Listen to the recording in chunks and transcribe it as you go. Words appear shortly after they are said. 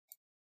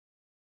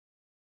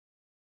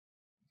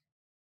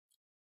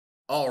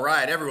All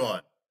right,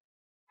 everyone.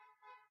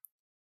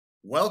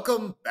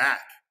 Welcome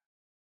back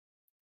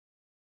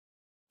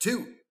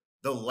to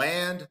the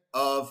land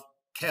of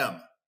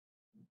Chem.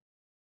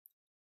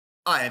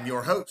 I am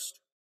your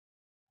host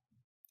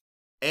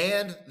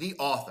and the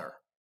author.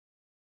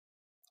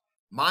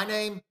 My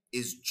name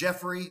is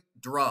Jeffrey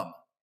Drum.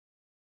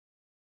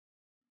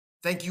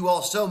 Thank you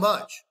all so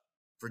much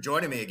for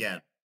joining me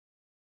again.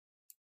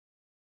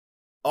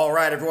 All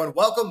right, everyone,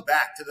 welcome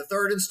back to the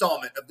third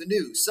installment of the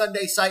new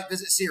Sunday Site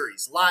Visit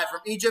series, live from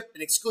Egypt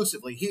and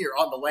exclusively here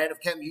on the Land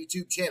of Chem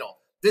YouTube channel.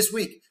 This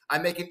week, I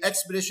make an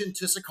expedition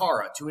to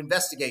Saqqara to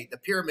investigate the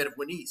Pyramid of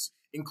Winis,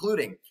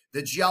 including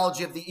the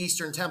geology of the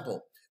Eastern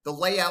Temple, the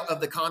layout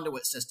of the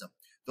conduit system,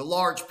 the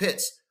large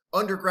pits,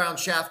 underground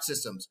shaft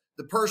systems,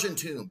 the Persian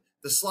tomb,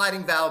 the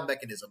sliding valve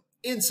mechanism,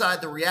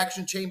 inside the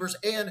reaction chambers,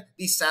 and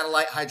the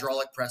satellite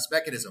hydraulic press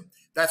mechanism.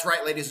 That's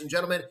right, ladies and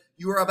gentlemen,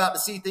 you are about to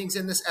see things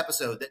in this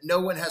episode that no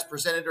one has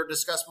presented or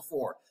discussed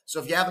before. So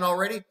if you haven't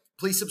already,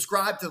 please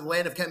subscribe to the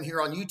Land of Chem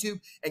here on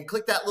YouTube and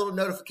click that little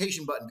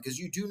notification button because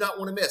you do not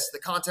want to miss the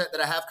content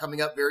that I have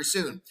coming up very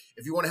soon.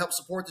 If you want to help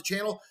support the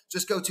channel,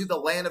 just go to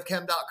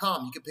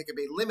thelandofchem.com. You can pick up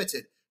a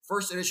limited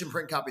first edition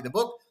print copy of the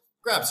book,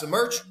 grab some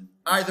merch.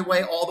 Either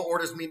way, all the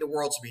orders mean the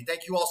world to me.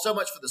 Thank you all so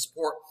much for the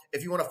support.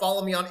 If you want to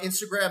follow me on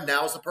Instagram,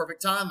 now is the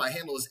perfect time. My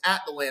handle is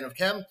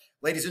 @thelandofchem.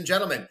 Ladies and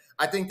gentlemen,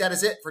 I think that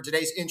is it for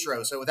today's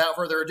intro. So without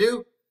further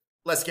ado,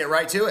 let's get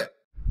right to it.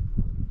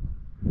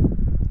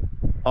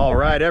 All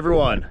right,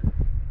 everyone.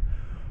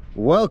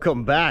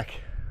 Welcome back.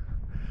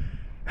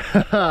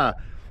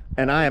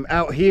 And I am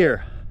out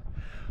here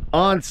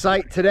on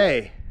site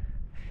today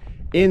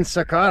in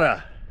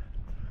Saqqara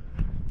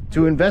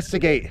to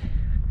investigate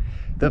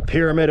the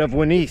Pyramid of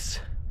Winis.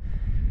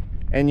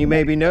 And you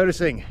may be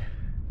noticing,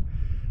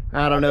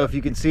 I don't know if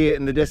you can see it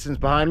in the distance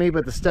behind me,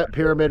 but the step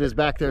pyramid is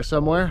back there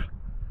somewhere.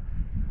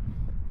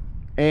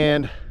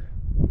 And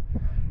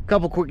a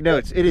couple quick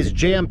notes. It is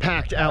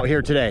jam-packed out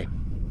here today.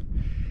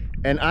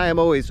 And I am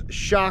always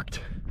shocked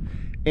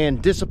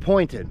and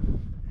disappointed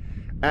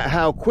at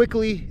how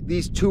quickly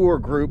these tour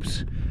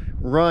groups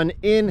run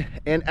in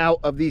and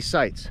out of these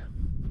sites.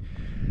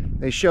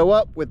 They show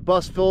up with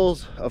bus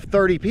fulls of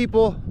 30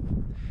 people.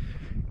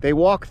 They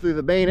walk through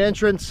the main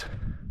entrance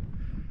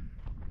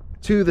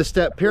to the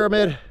step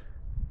pyramid,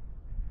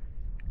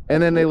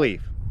 and then they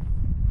leave.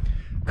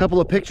 A couple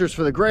of pictures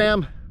for the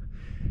gram,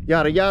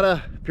 yada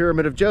yada,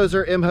 Pyramid of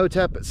Djoser,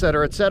 Imhotep,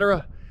 etc.,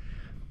 etc.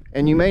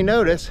 And you may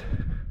notice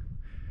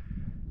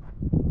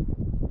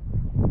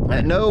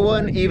that no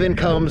one even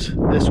comes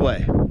this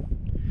way.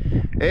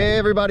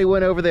 Everybody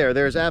went over there.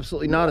 There's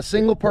absolutely not a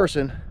single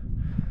person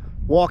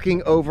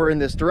walking over in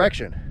this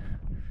direction,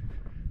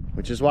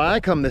 which is why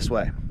I come this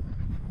way.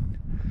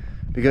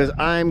 Because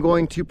I'm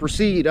going to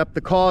proceed up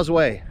the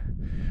causeway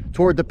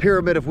toward the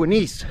Pyramid of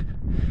Winis,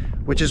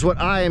 which is what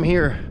I am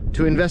here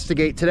to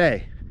investigate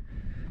today.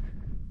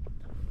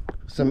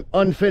 Some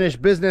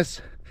unfinished business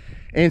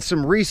and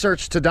some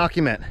research to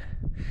document.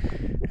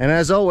 And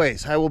as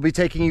always, I will be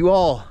taking you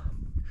all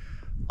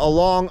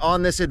along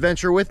on this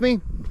adventure with me.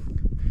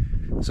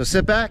 So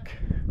sit back,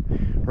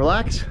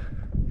 relax,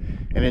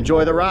 and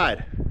enjoy the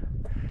ride.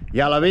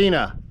 Yalla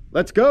bina,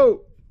 let's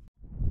go!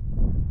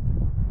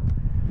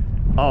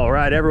 All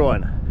right,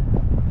 everyone.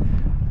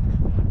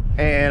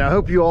 And I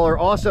hope you all are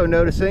also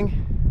noticing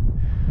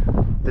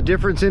the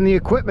difference in the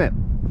equipment.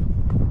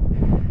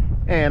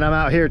 And I'm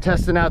out here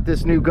testing out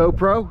this new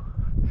GoPro,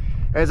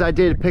 as I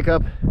did pick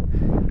up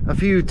a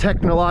few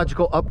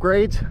technological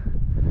upgrades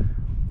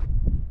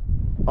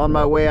on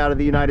my way out of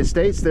the United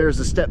States. There's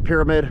the step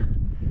pyramid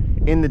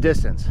in the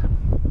distance.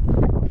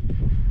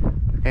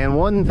 And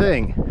one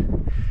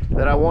thing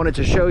that I wanted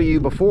to show you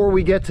before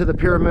we get to the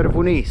Pyramid of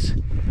Winis,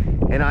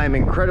 and I'm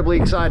incredibly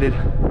excited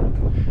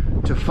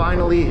to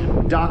finally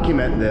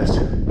document this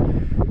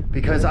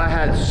because I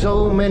had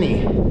so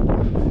many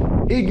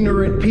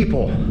ignorant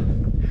people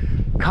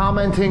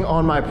commenting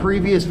on my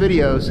previous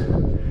videos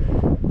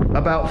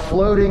about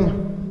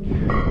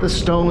floating the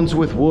stones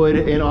with wood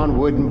and on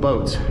wooden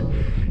boats.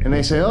 And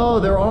they say, oh,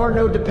 there are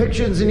no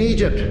depictions in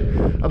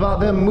Egypt about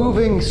them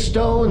moving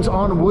stones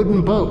on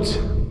wooden boats.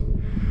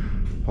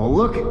 Well,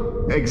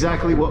 look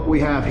exactly what we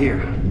have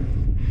here.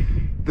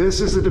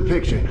 This is a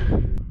depiction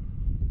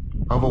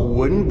of a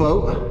wooden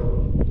boat,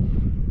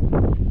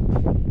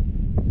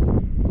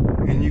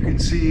 and you can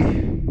see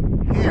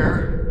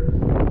here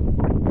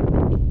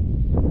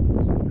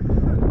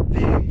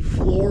the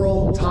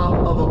floral top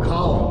of a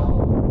column.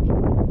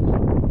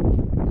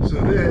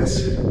 So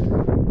this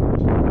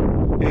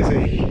is a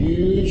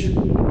huge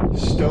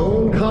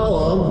stone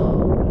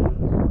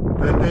column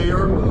that they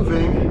are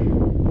moving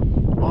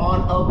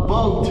on a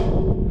boat.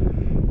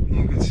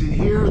 You can see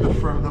here the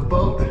front of the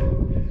boat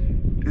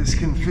is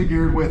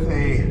configured with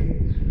a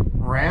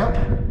ramp.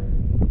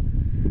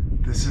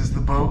 This is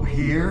the boat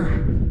here.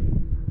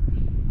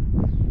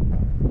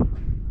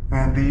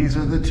 And these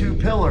are the two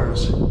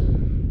pillars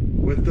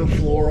with the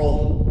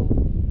floral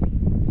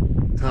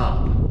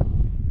top.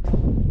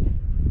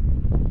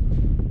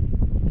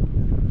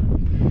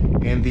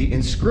 And the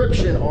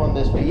inscription on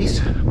this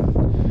piece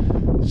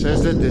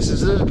says that this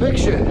is a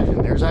depiction,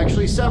 and there's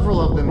actually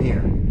several of them here,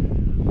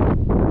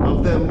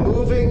 of them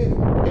moving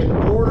an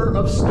order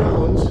of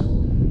stones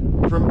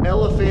from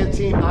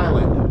Elephantine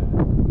Island.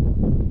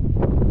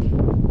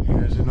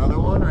 Here's another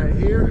one right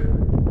here.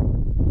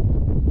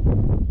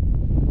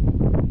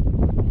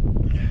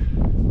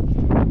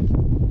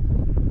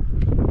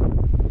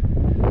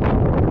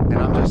 And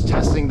I'm just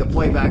testing the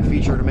playback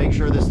feature to make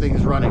sure this thing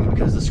is running,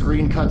 because the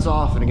screen cuts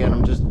off, and again,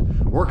 I'm just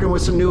working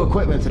with some new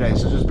equipment today,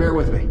 so just bear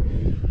with me.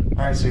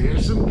 All right, so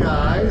here's some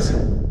guys.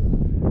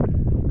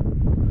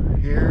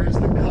 Here's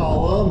the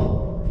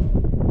column.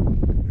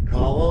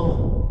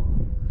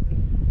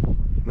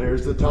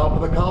 There's the top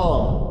of the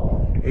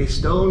column. A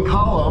stone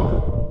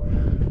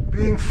column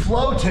being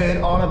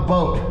floated on a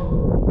boat.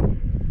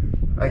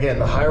 Again,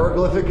 the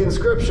hieroglyphic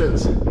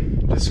inscriptions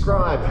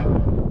describe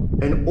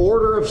an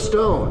order of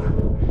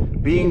stone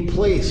being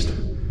placed,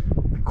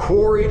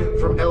 quarried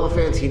from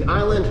Elephantine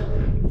Island,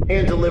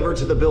 and delivered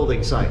to the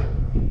building site.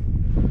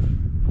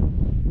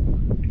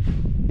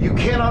 You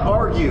cannot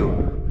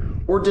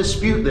argue or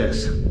dispute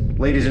this,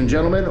 ladies and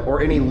gentlemen,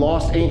 or any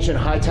lost ancient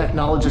high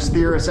technologist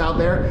theorists out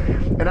there.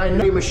 And I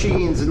know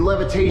machines and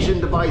levitation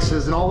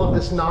devices and all of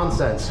this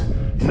nonsense.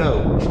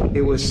 No,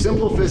 it was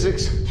simple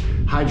physics,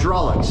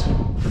 hydraulics,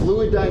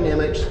 fluid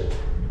dynamics,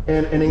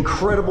 and an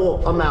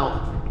incredible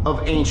amount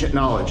of ancient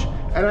knowledge.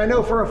 And I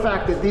know for a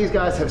fact that these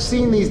guys have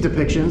seen these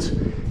depictions,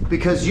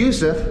 because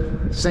Yusuf,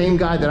 same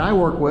guy that I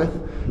work with,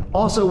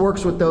 also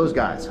works with those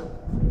guys.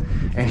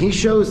 And he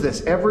shows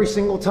this every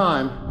single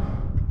time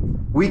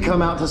we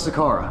come out to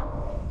Saqqara.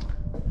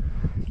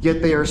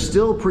 Yet they are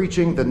still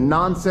preaching the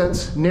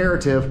nonsense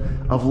narrative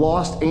of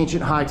lost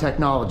ancient high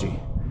technology.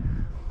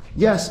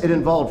 Yes, it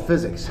involved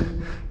physics.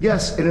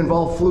 Yes, it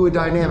involved fluid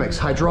dynamics,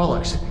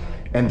 hydraulics.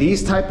 And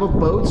these type of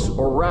boats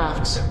or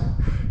rafts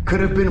could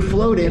have been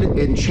floated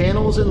in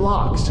channels and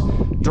locks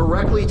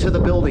directly to the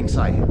building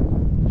site.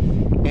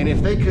 And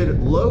if they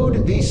could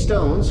load these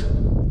stones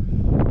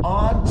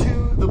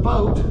onto the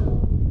boat,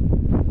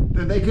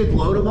 then they could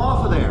load them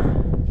off of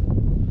there.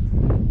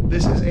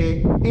 This is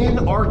an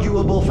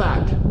inarguable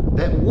fact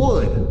that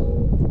wood,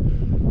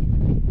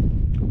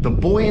 the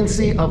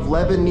buoyancy of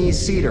Lebanese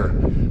cedar,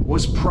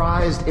 was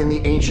prized in the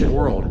ancient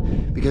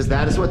world, because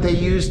that is what they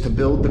used to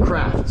build the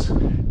crafts,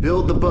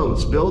 build the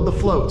boats, build the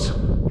floats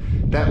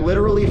that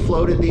literally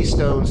floated these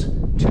stones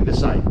to the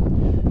site.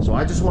 So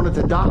I just wanted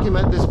to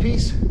document this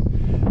piece,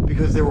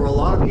 because there were a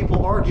lot of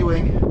people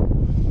arguing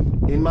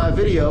in my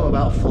video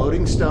about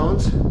floating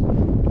stones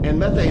and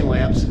methane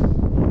lamps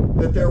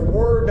that there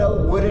were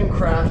no wooden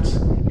crafts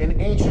in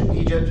ancient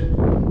Egypt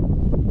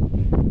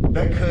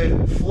that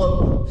could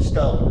float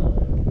stone.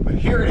 But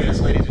here it is,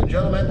 ladies and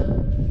gentlemen.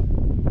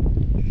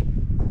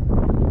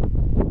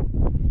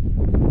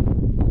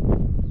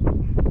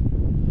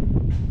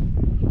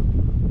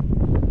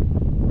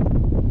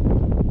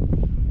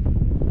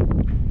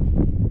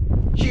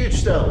 Huge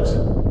stones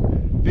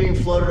being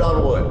floated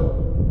on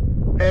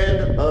wood.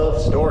 End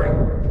of story.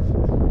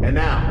 And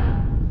now,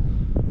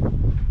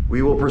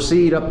 we will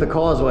proceed up the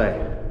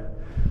causeway.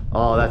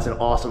 Oh, that's an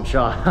awesome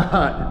shot.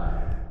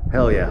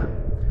 Hell yeah.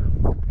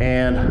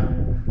 And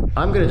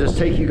I'm gonna just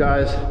take you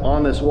guys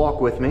on this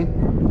walk with me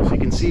so you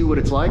can see what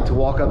it's like to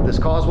walk up this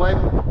causeway.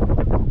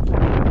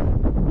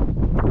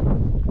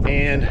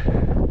 And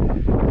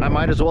I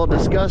might as well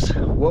discuss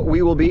what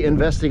we will be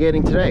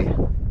investigating today.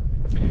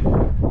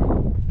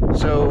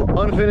 So,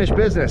 unfinished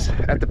business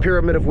at the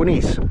Pyramid of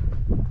Winis.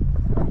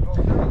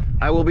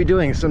 I will be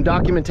doing some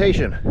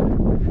documentation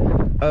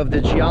of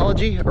the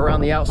geology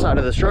around the outside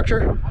of the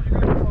structure,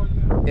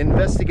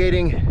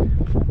 investigating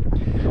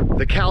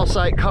the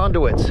calcite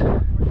conduits.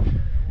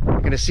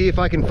 I'm gonna see if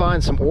I can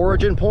find some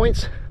origin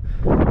points,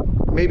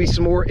 maybe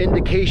some more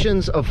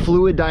indications of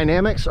fluid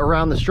dynamics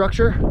around the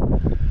structure.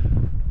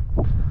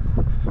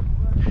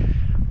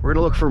 We're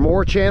gonna look for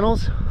more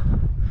channels.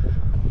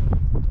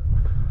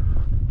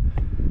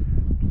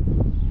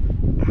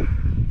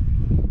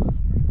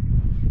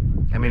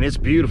 I mean, it's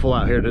beautiful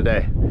out here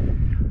today.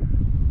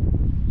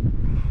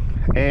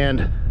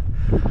 And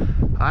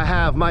I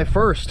have my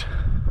first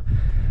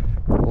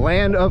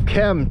Land of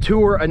Chem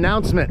tour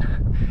announcement.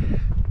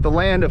 The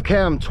Land of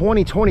Chem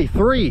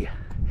 2023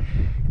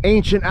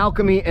 Ancient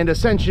Alchemy and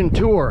Ascension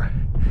Tour.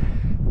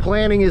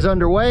 Planning is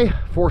underway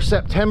for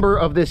September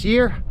of this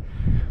year,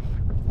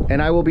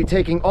 and I will be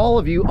taking all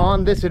of you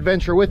on this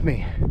adventure with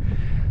me.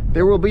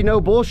 There will be no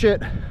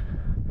bullshit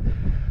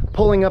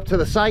pulling up to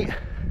the site,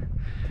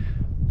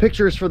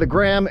 pictures for the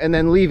gram, and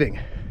then leaving.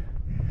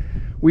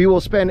 We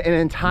will spend an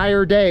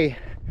entire day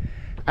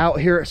out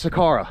here at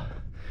Saqqara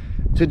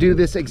to do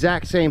this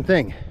exact same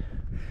thing.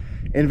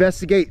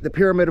 Investigate the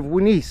Pyramid of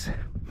Winis,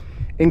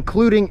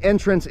 including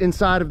entrance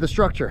inside of the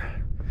structure.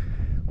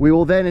 We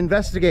will then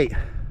investigate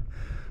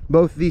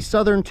both the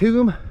southern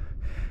tomb,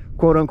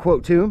 quote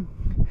unquote tomb,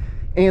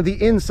 and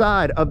the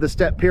inside of the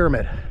step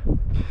pyramid.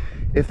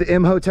 If the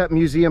Imhotep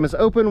Museum is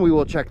open, we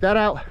will check that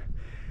out.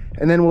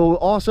 And then we'll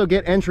also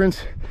get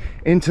entrance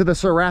into the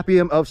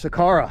Serapeum of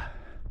Saqqara.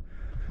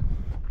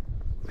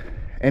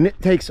 And it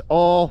takes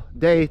all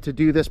day to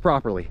do this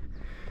properly.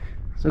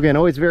 So again,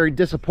 always very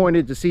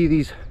disappointed to see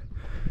these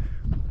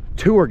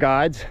tour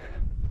guides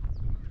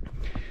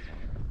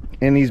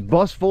and these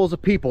bus fulls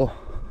of people.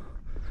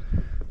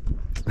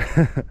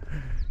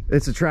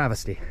 It's a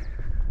travesty.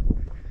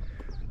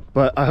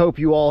 But I hope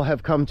you all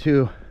have come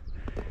to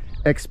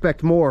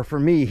expect more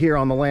from me here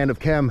on the land of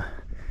Chem,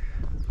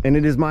 and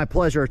it is my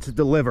pleasure to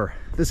deliver.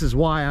 This is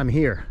why I'm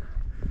here.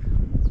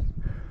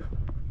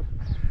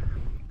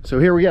 So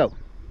here we go.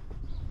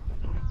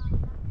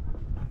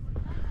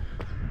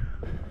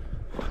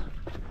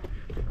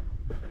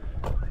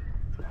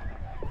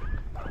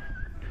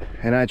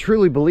 And I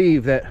truly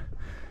believe that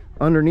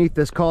underneath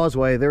this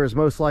causeway there is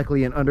most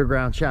likely an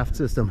underground shaft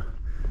system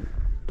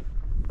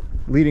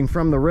leading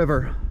from the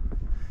river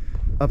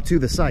up to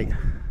the site.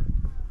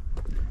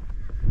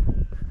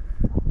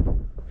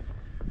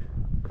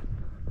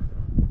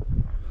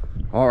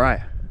 All right,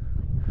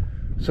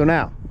 so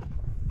now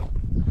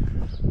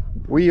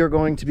we are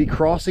going to be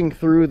crossing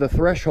through the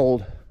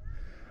threshold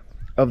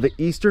of the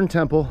eastern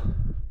temple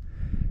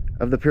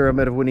of the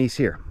Pyramid of Winis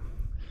here.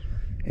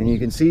 And you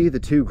can see the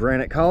two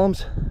granite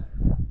columns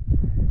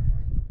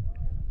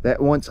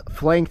that once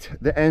flanked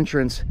the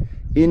entrance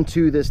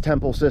into this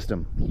temple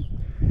system.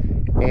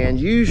 And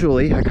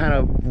usually I kind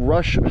of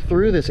rush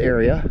through this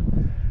area,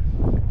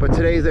 but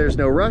today there's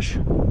no rush.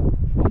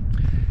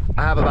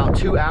 I have about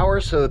 2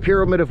 hours, so the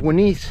Pyramid of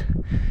Winis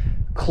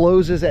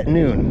closes at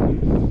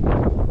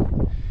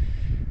noon.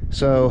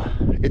 So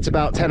it's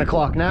about 10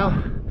 o'clock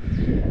now,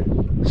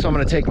 so I'm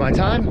going to take my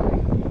time.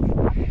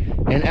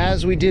 And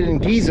as we did in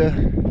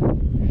Giza,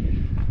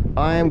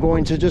 I am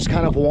going to just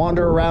kind of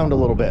wander around a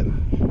little bit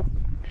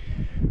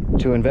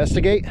to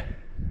investigate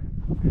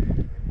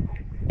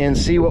and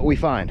see what we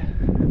find.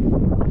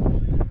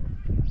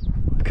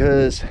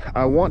 Because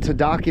I want to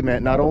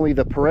document not only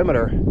the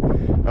perimeter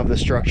of the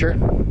structure,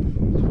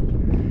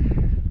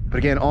 but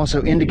again,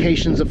 also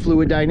indications of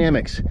fluid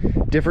dynamics,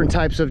 different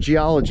types of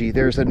geology.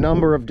 There's a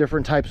number of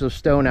different types of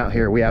stone out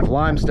here. We have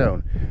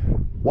limestone,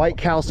 white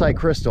calcite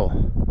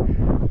crystal,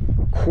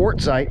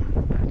 quartzite,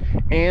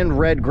 and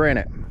red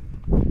granite.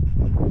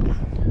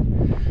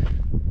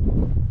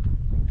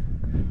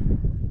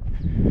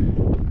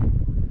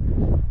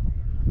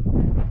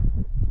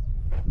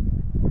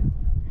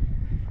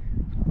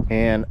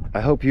 And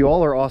I hope you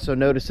all are also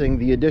noticing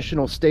the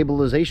additional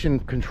stabilization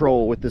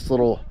control with this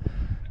little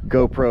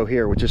GoPro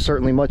here, which is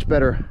certainly much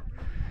better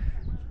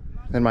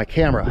than my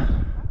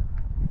camera.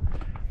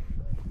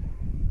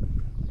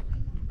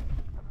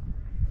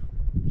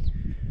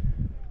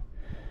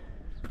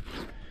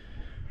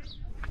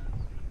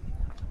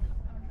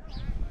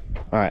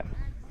 All right,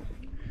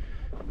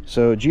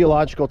 so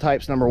geological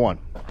types number one.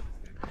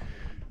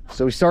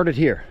 So we started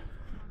here,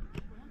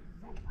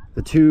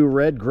 the two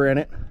red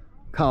granite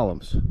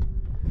columns,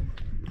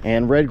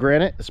 and red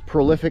granite is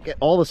prolific at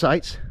all the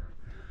sites.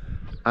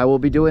 I will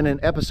be doing an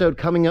episode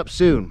coming up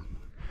soon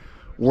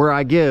where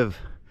I give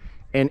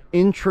an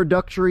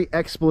introductory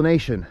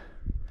explanation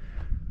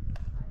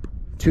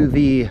to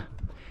the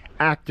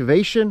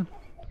activation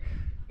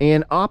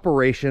and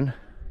operation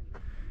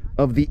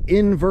of the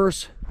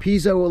inverse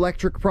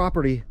piezoelectric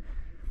property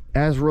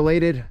as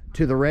related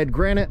to the red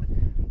granite,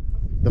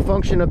 the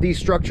function of these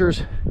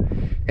structures,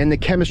 and the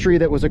chemistry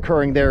that was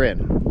occurring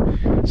therein.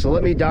 So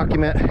let me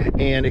document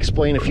and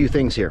explain a few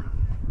things here.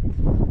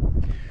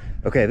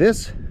 Okay,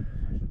 this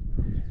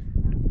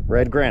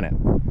red granite.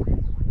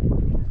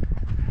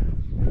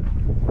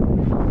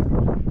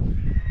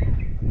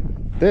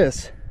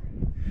 This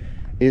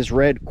is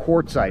red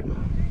quartzite.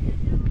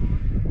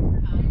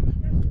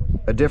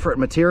 A different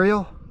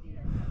material,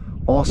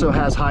 also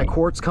has high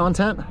quartz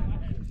content.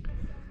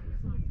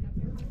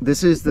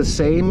 This is the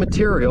same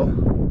material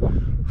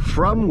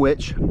from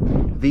which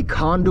the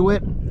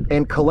conduit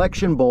and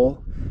collection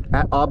bowl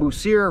at Abu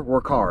Sir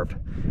were carved.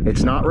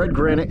 It's not red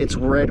granite, it's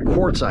red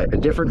quartzite, a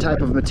different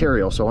type of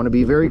material. So I want to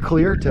be very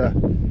clear to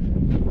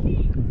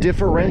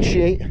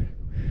differentiate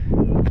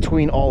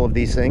between all of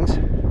these things.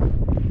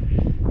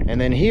 And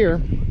then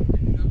here,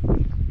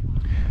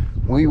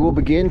 we will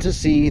begin to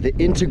see the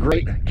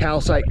integrate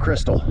calcite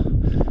crystal,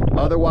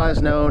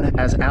 otherwise known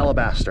as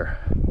alabaster.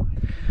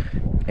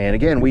 And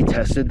again, we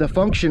tested the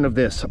function of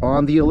this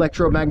on the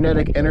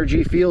electromagnetic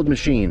energy field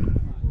machine.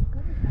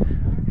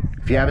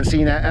 If you haven't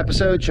seen that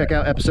episode, check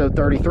out episode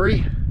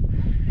 33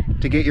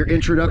 to get your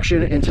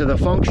introduction into the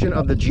function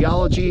of the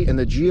geology and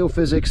the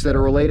geophysics that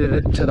are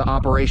related to the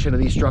operation of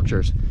these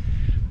structures.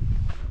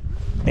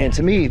 And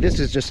to me, this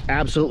is just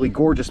absolutely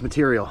gorgeous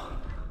material.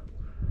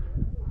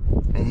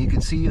 And you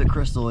can see the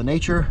crystal in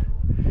nature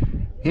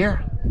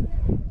here.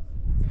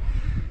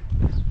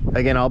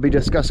 Again, I'll be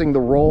discussing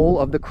the role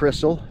of the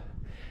crystal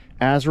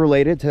as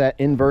related to that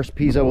inverse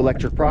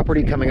piezoelectric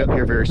property coming up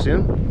here very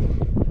soon.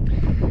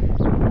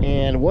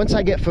 And once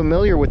I get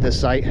familiar with this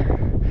site,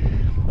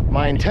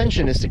 my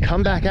intention is to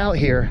come back out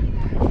here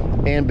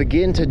and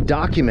begin to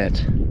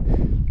document,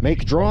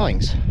 make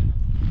drawings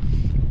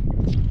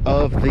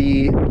of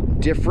the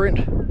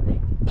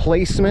different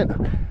placement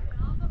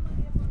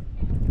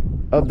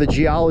of the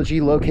geology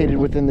located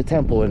within the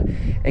temple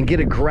and get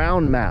a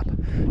ground map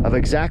of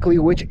exactly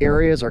which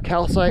areas are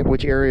calcite,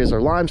 which areas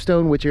are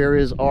limestone, which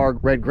areas are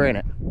red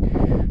granite,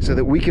 so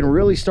that we can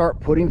really start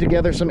putting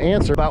together some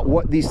answers about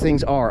what these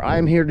things are. I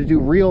am here to do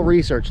real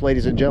research,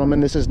 ladies and gentlemen.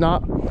 This is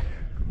not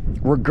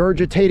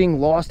regurgitating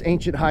lost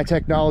ancient high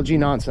technology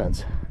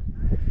nonsense.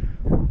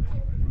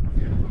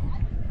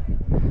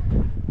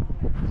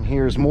 And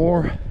here's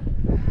more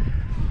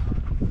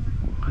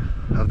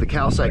of the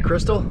calcite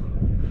crystal.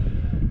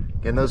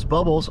 And those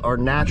bubbles are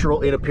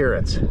natural in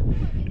appearance.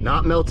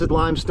 Not melted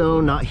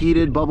limestone, not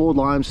heated, bubbled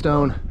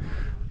limestone.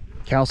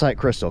 Calcite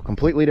crystal,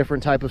 completely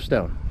different type of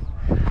stone.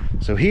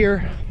 So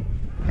here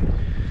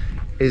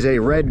is a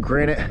red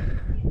granite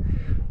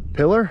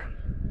pillar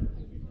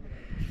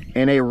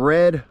and a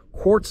red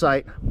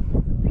quartzite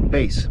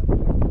base.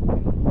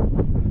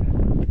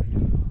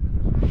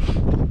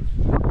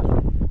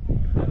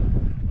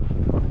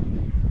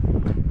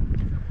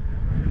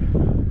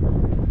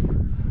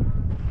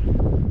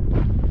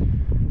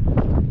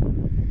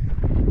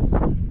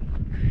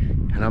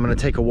 And I'm gonna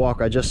take a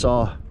walk. I just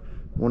saw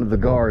one of the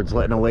guards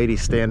letting a lady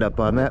stand up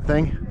on that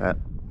thing, that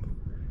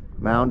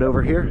mound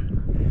over here.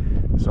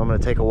 So I'm gonna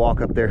take a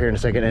walk up there here in a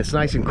second. And it's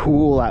nice and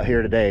cool out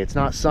here today. It's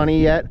not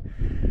sunny yet.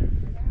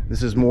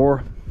 This is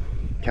more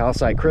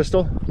calcite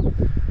crystal.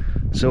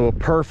 So a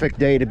perfect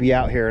day to be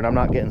out here, and I'm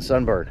not getting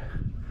sunburned.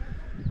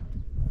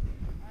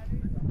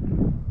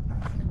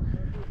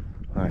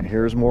 All right,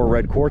 here's more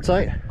red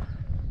quartzite.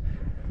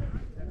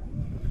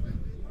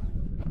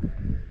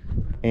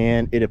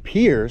 And it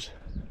appears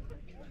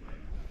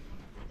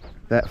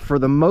that for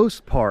the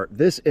most part,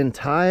 this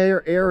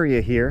entire area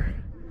here,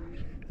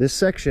 this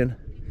section,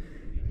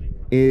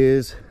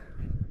 is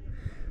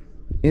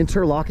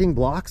interlocking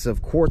blocks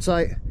of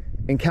quartzite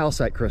and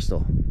calcite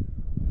crystal.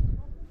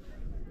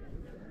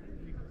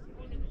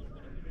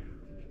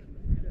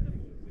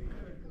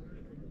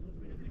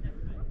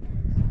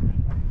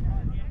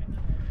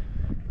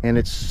 And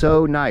it's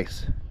so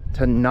nice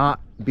to not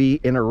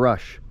be in a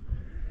rush,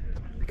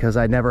 because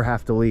I never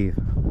have to leave.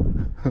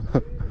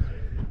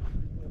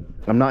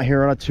 I'm not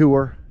here on a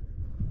tour.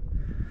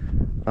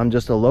 I'm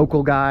just a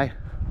local guy.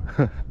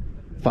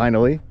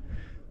 Finally,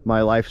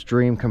 my life's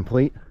dream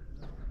complete.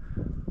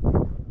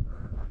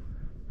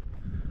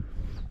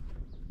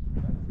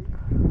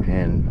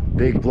 And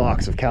big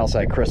blocks of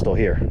calcite crystal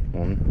here.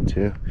 1,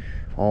 2,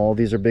 all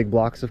these are big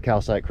blocks of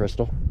calcite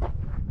crystal.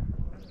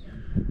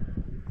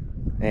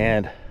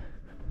 And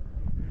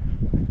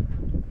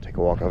take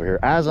a walk over here.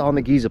 As on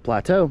the Giza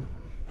Plateau,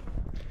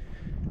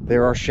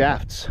 there are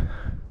shafts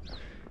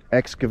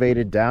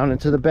excavated down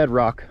into the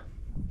bedrock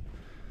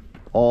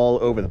all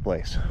over the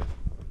place.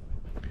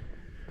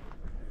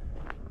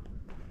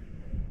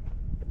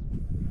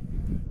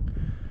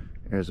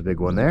 There's a big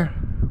one there.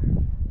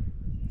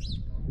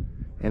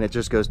 And it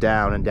just goes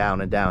down and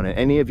down and down. And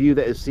any of you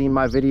that has seen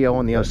my video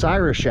on the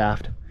Osiris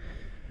shaft,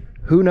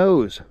 who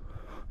knows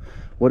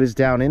what is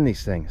down in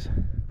these things?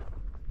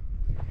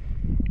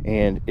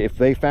 And if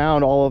they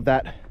found all of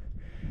that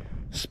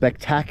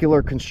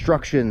spectacular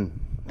construction,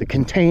 the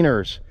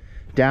containers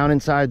down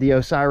inside the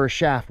Osiris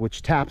shaft,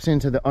 which taps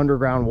into the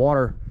underground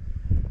water,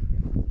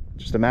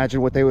 just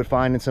imagine what they would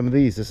find in some of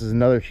these. This is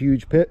another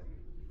huge pit,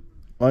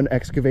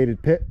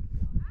 unexcavated pit.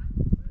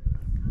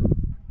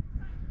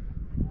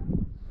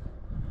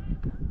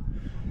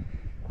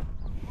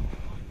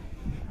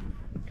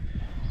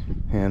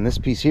 And this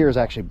piece here is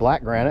actually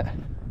black granite.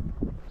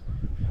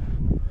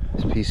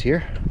 This piece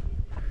here.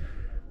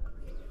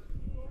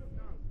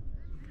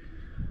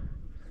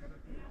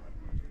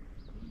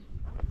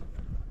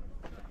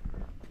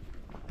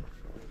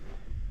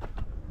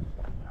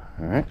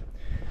 All right,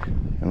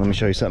 and let me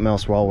show you something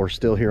else while we're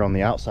still here on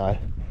the outside.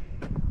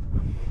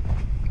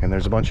 And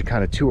there's a bunch of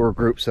kind of tour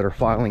groups that are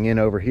filing in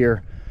over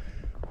here.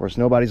 Of course,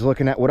 nobody's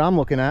looking at what I'm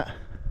looking at,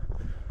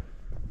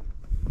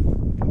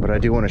 but I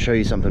do want to show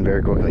you something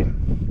very quickly,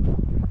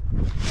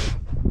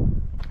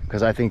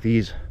 because I think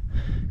these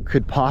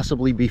could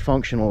possibly be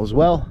functional as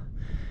well,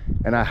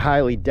 and I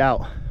highly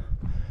doubt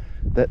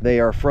that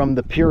they are from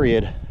the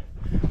period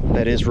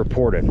that is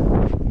reported.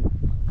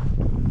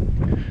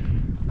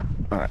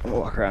 All right,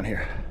 we'll walk around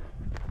here.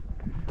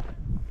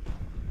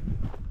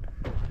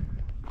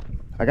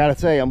 I gotta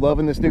say, I'm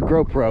loving this new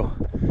GoPro.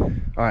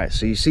 All right,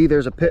 so you see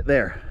there's a pit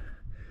there.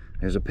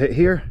 There's a pit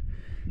here,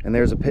 and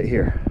there's a pit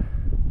here,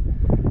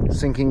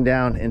 sinking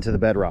down into the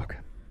bedrock.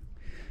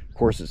 Of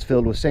course, it's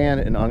filled with sand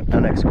and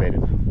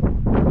unexcavated.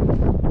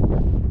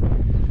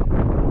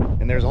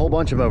 And there's a whole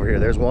bunch of them over here.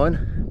 There's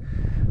one.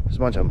 There's a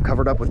bunch of them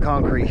covered up with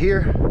concrete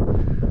here.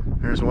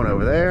 There's one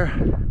over there.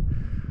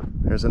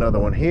 There's another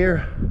one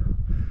here.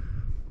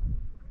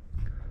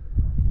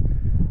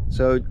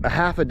 So a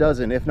half a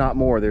dozen, if not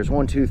more. There's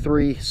 1, 2,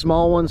 3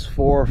 small ones,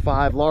 4 or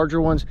 5 larger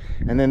ones,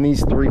 and then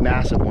these 3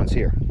 massive ones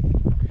here.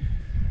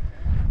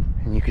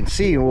 And you can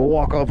see, we'll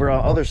walk over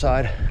on the other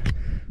side,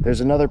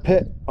 there's another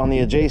pit on the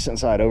adjacent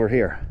side over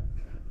here.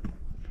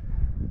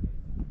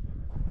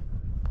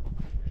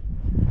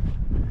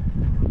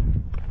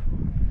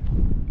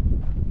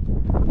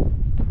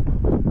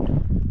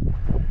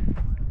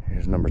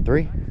 number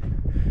 3.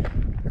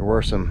 There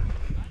were some,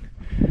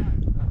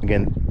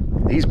 again,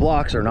 these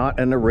blocks are not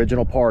an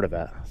original part of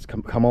that. It's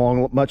come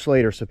along much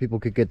later so people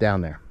could get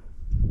down there.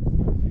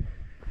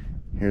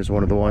 Here's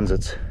one of the ones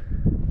that's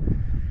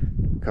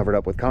covered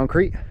up with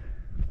concrete.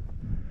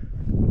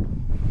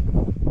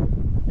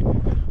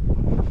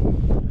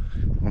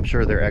 I'm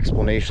sure their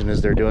explanation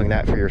is they're doing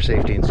that for your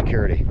safety and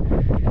security.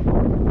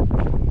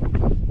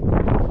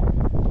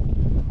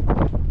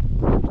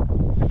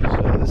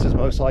 So this is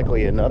most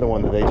likely another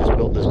one that they just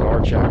built this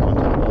guard shack on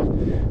top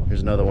of.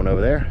 There's another one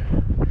over there.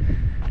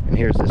 And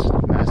here's this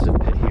massive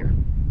pit here.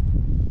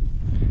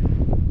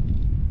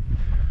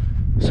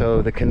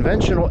 So the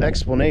conventional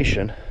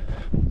explanation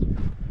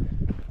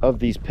of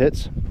these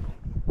pits,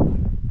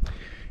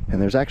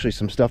 and there's actually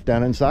some stuff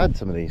down inside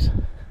some of these.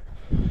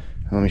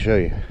 Let me show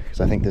you,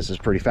 because I think this is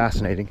pretty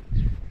fascinating.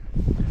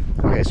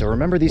 Okay, so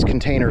remember these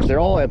containers, they're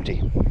all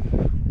empty.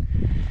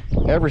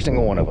 Every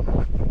single one of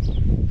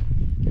them.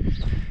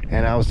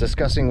 And I was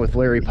discussing with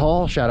Larry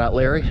Paul, shout out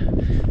Larry,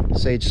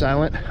 Sage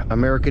Silent,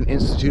 American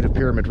Institute of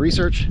Pyramid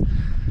Research.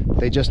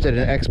 They just did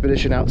an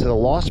expedition out to the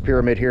Lost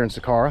Pyramid here in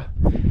Saqqara,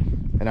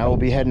 and I will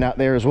be heading out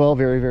there as well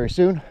very, very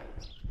soon.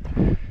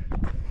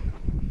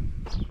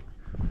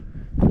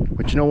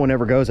 Which no one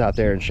ever goes out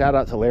there, and shout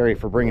out to Larry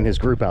for bringing his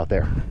group out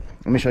there.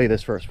 Let me show you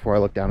this first before I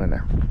look down in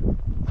there.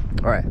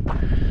 All right.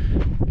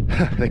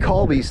 They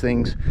call these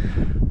things,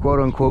 quote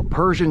unquote,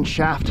 Persian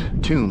shaft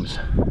tombs.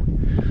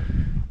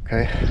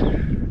 Okay.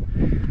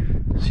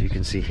 So you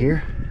can see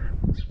here,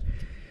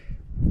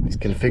 these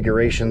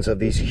configurations of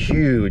these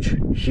huge,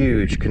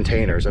 huge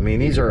containers. I mean,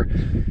 these are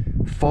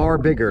far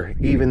bigger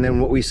even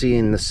than what we see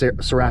in the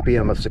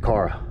Serapeum of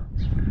Saqqara.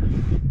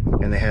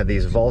 And they have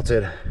these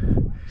vaulted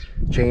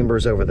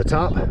chambers over the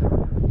top.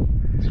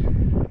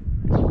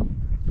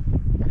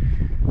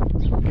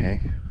 Okay.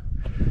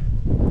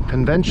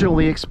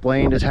 Conventionally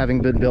explained as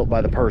having been built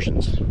by the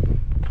Persians.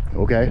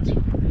 Okay.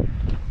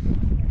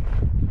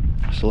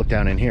 So look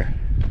down in here.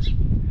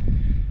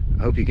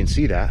 I hope you can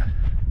see that.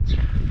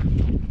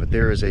 But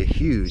there is a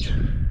huge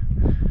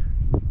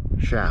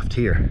shaft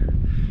here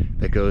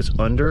that goes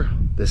under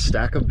this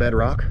stack of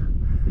bedrock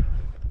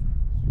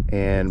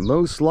and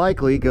most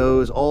likely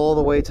goes all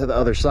the way to the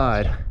other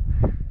side.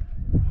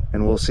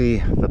 And we'll see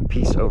the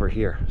piece over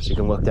here, so you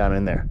can look down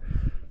in there.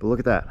 But look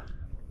at that.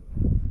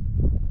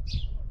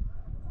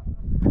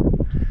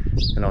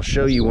 And I'll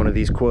show you one of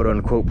these quote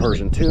unquote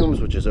Persian tombs,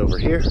 which is over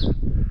here.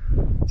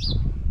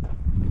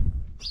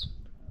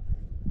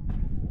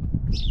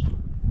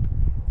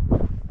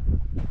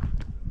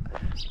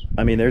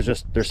 I mean,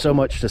 there's so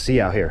much to see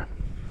out here.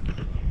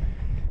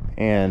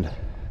 And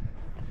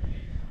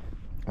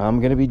I'm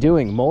gonna be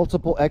doing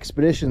multiple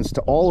expeditions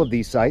to all of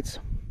these sites.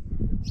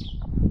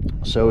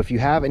 So if you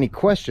have any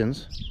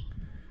questions,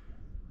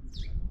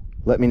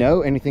 let me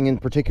know. Anything in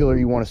particular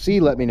you want to see,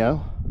 let me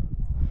know.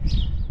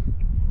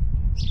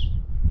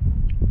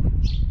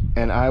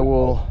 And I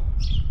will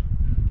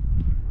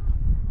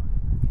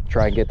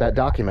try and get that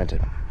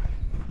documented.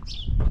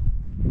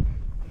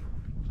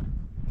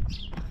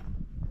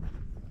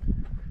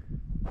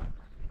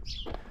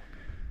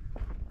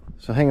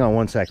 So hang on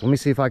one sec. Let me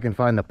see if I can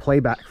find the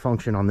playback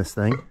function on this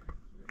thing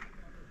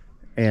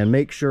and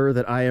make sure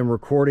that I am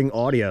recording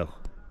audio.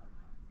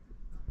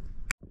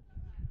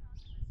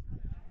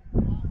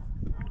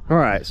 All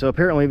right, so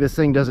apparently this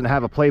thing doesn't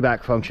have a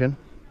playback function.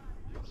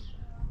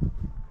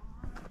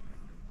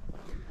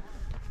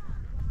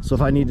 So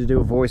if I need to do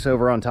a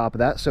voiceover on top of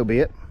that, so be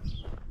it.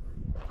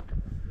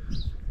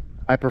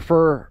 I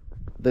prefer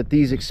that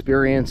these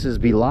experiences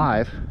be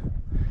live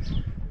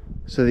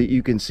so that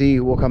you can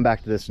see, we'll come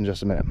back to this in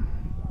just a minute,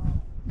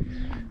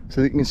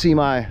 so that you can see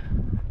my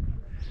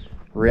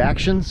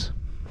reactions,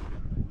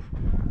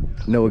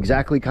 know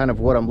exactly kind of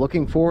what I'm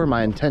looking for,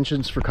 my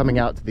intentions for coming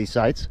out to these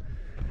sites.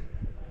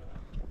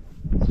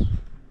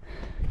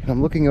 And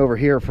I'm looking over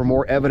here for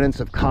more evidence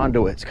of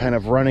conduits kind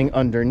of running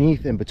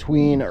underneath, in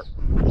between, or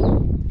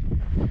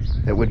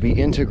that would be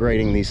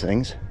integrating these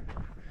things.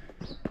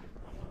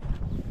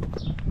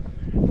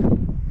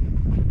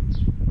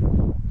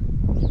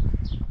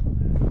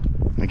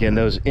 Again,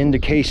 those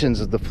indications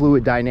of the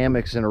fluid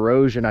dynamics and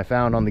erosion I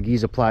found on the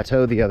Giza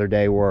Plateau the other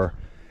day were,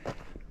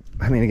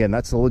 I mean, again,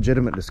 that's a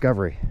legitimate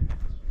discovery.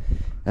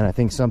 And I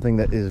think something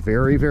that is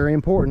very, very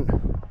important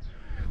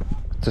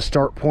to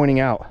start pointing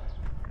out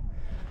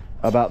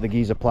about the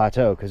Giza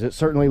Plateau, because it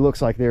certainly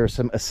looks like there's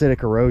some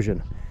acidic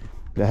erosion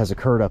that has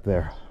occurred up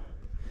there.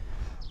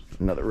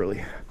 Another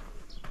really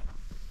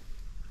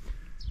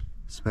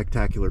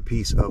spectacular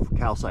piece of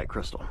calcite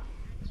crystal.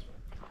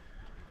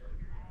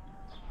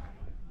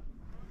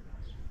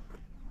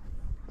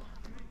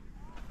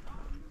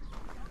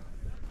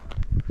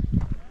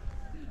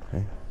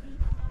 Okay.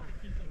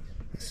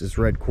 This is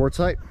red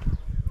quartzite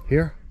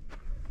here.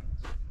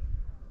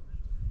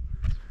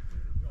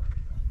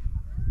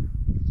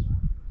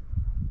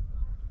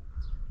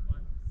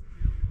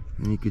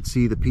 And you could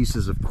see the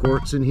pieces of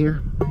quartz in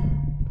here.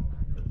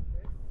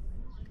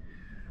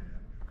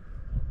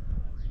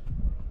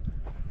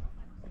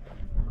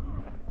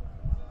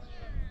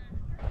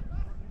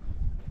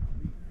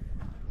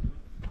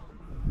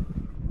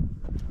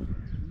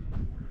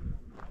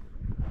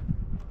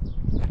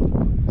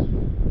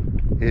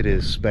 it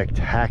is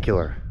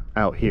spectacular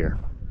out here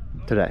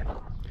today.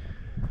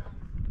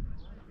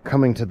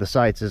 Coming to the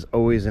sites is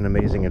always an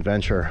amazing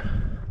adventure.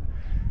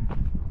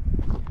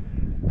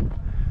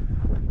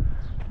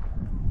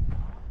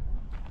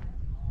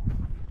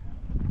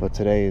 But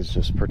today is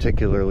just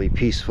particularly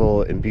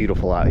peaceful and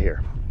beautiful out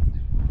here.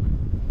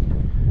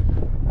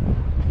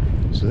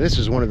 So this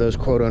is one of those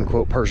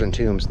quote-unquote Persian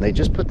tombs, and they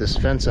just put this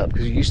fence up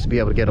because you used to be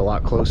able to get a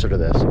lot closer to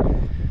this.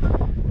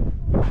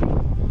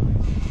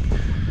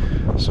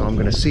 So I'm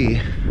gonna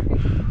see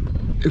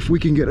if we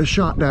can get a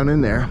shot down in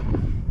there.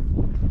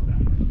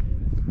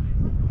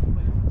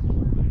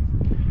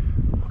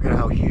 Look at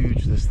how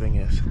huge this thing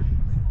is.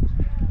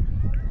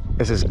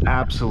 This is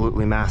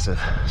absolutely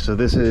massive. So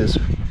this is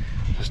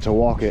just to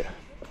walk it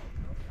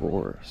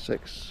 4,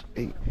 6,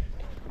 8,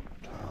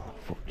 12,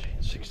 14,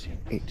 16,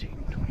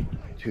 18, 20,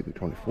 22,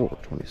 24,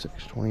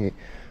 26, 28,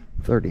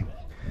 30.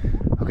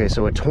 Okay,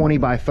 so a 20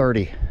 by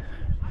 30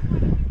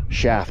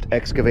 shaft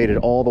excavated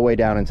all the way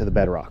down into the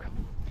bedrock.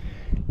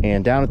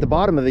 And down at the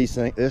bottom of these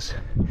things, this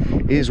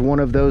is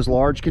one of those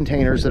large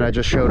containers that I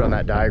just showed on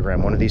that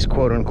diagram, one of these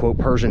quote-unquote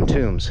Persian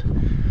tombs.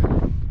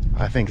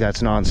 I think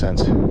that's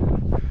nonsense.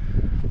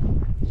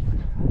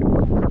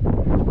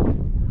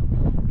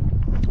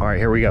 All right,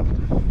 here we go.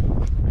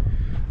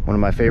 One of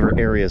my favorite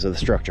areas of the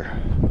structure.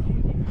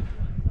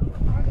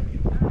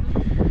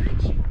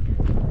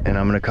 And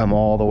I'm gonna come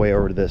all the way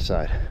over to this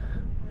side.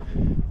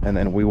 And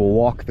then we will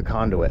walk the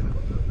conduit.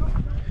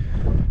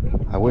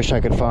 I wish I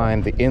could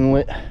find the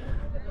inlet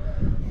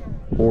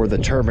or the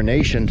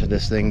termination to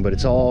this thing, but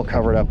it's all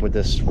covered up with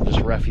this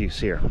refuse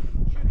here.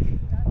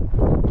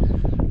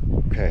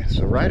 Okay,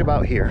 so right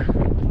about here,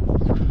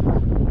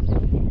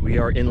 we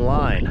are in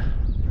line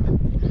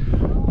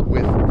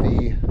with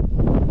the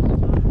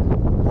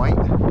white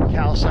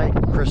calcite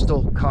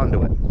crystal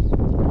conduit.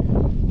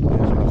 I'm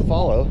going to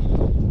follow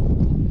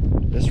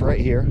this right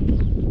here.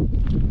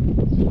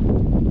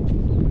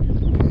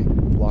 Okay,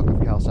 block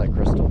of calcite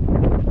crystal.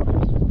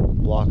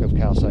 Block of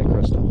calcite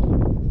crystal.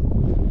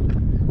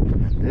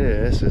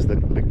 This is the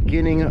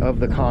beginning of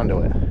the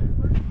conduit.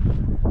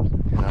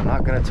 And I'm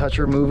not going to touch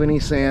or move any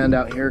sand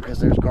out here because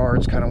there's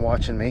guards kind of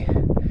watching me.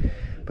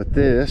 But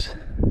this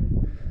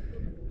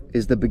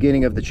is the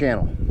beginning of the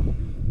channel.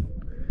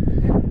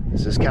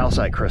 This is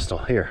calcite crystal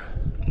here.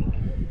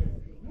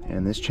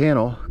 And this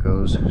channel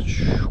goes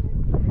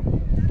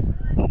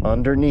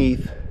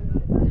underneath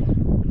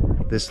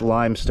this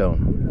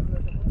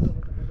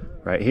limestone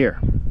right here.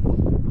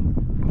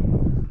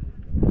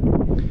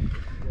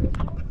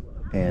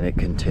 And it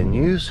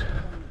continues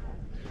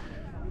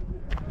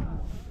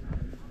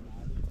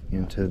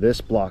into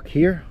this block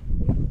here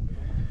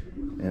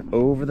and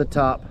over the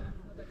top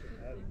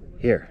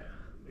here.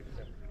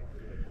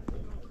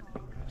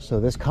 So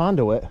this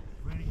conduit,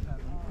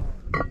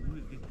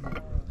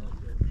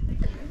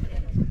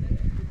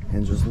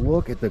 and just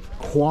look at the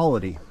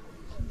quality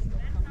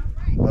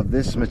of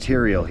this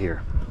material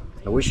here.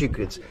 I wish you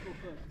could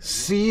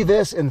see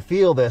this and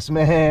feel this,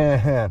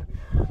 man.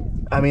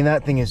 I mean,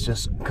 that thing is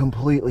just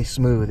completely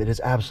smooth. It is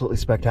absolutely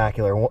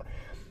spectacular.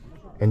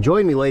 And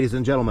join me, ladies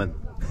and gentlemen,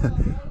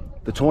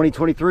 the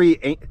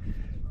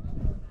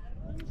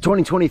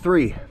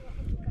 2023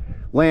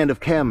 Land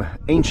of Chem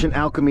Ancient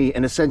Alchemy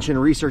and Ascension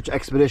Research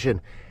Expedition,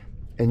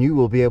 and you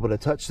will be able to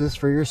touch this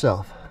for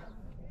yourself.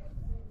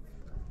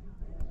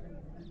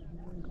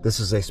 This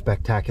is a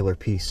spectacular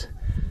piece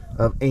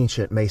of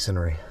ancient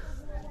masonry.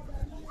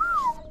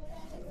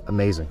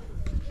 Amazing.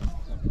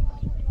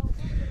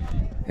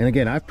 And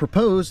again, I've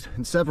proposed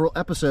in several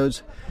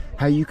episodes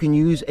how you can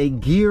use a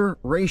gear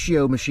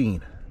ratio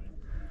machine.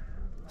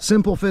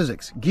 Simple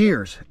physics,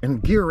 gears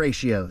and gear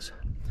ratios.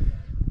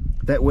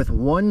 That with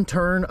one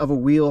turn of a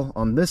wheel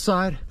on this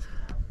side,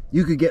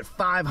 you could get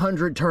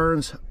 500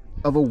 turns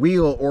of a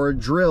wheel or a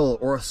drill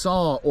or a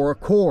saw or a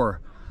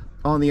core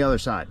on the other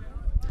side.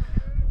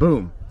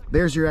 Boom,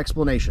 there's your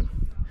explanation.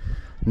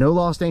 No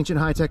lost ancient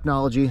high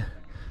technology,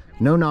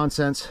 no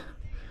nonsense,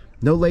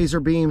 no laser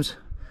beams,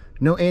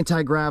 no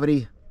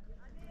anti-gravity,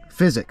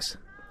 physics,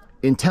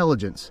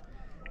 intelligence,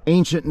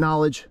 ancient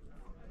knowledge,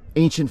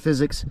 ancient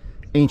physics,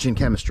 ancient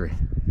chemistry.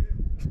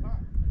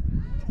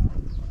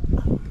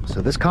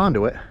 So this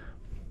conduit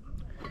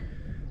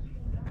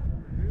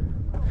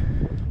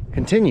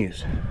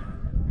continues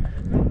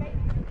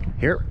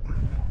here.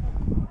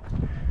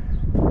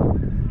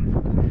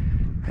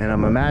 And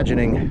I'm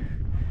imagining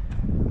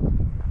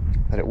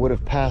that it would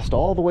have passed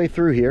all the way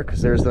through here,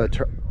 because there's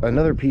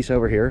another piece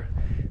over here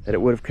that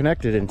it would have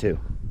connected into.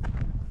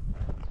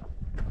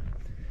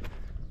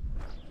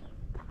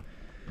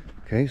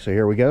 Okay, so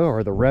here we go,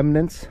 are the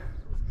remnants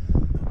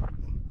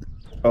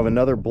of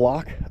another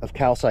block of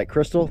calcite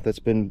crystal that's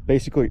been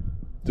basically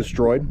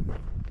destroyed.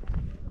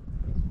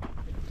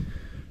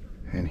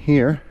 And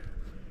here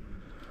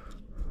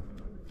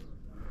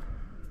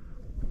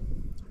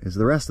is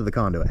the rest of the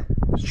conduit.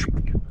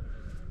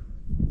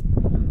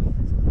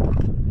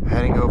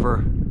 Heading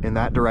over in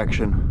that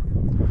direction.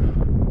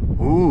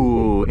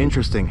 Ooh,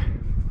 interesting.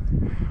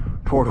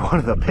 Toward one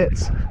of the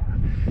pits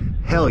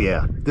Hell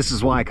yeah, this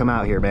is why I come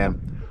out here,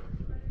 man,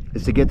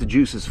 is to get the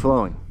juices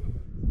flowing.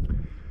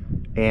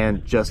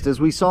 And just as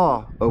we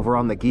saw over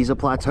on the Giza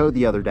Plateau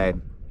the other day,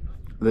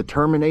 the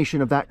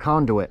termination of that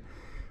conduit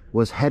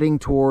was heading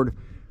toward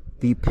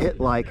the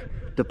pit-like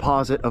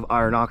deposit of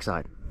iron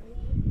oxide.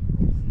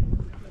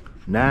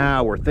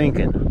 Now we're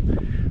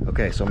thinking.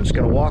 Okay, so I'm just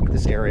gonna walk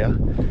this area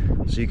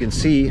so you can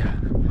see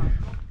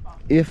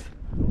if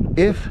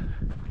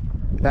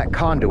that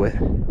conduit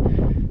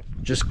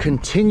just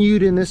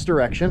continued in this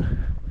direction,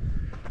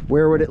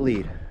 where would it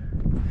lead?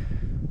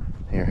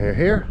 Here, here,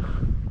 here.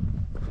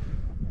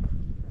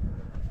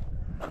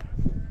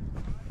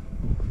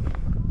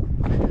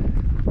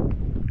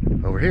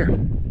 Over here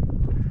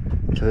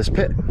to this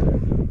pit.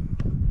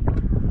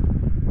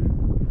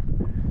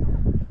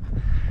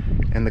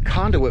 And the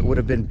conduit would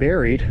have been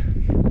buried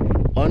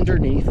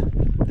underneath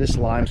this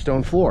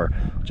limestone floor,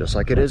 just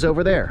like it is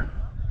over there.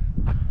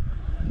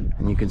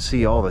 And you can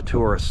see all the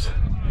tourists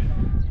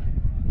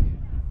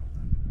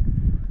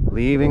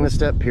leaving the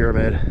step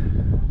pyramid.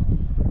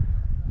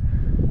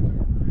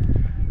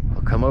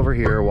 They'll come over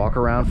here, walk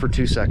around for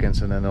 2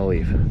 seconds, and then they'll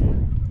leave.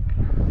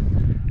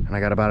 And I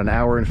got about an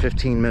hour and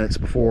 15 minutes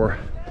before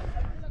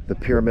the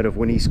Pyramid of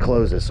Winise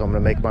closes, so I'm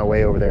gonna make my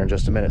way over there in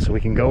just a minute so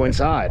we can go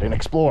inside and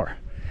explore,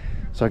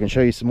 so I can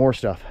show you some more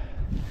stuff.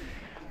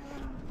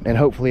 And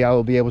hopefully I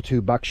will be able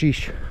to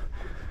bakshish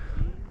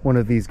one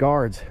of these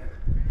guards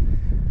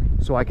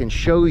so I can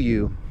show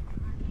you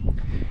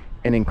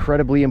an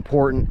incredibly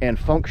important and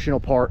functional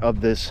part of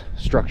this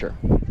structure.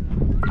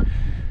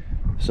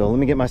 So let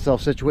me get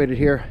myself situated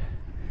here.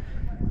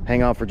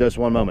 Hang on for just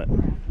one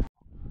moment.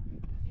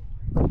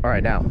 All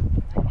right, now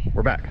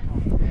we're back.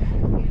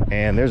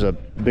 And there's a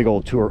big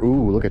old tour.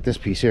 Ooh, look at this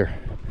piece here.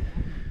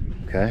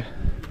 Okay.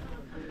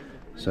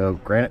 So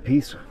granite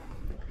piece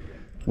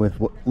with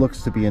what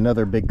looks to be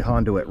another big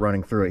conduit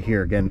running through it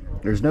here. Again,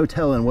 there's no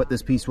telling what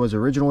this piece was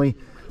originally.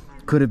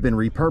 Could have been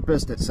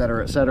repurposed,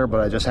 etc., but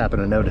I just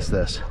happened to notice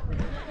this.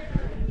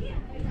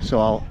 So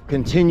I'll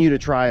continue to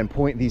try and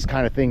point these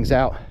kind of things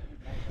out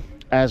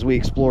as we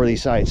explore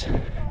these sites.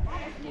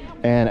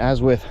 And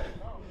as with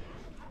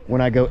when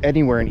I go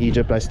anywhere in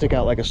Egypt, I stick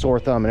out like a sore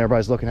thumb and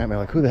everybody's looking at me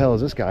like, who the hell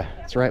is this guy?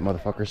 That's right,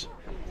 motherfuckers.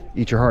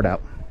 Eat your heart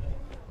out.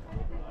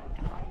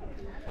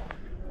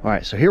 All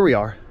right, so here we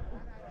are.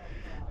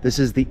 This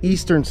is the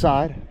eastern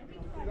side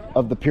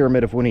of the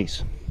Pyramid of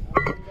Winise.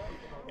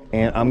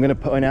 And I'm gonna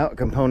point out a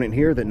component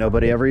here that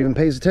nobody ever even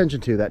pays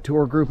attention to. That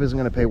tour group isn't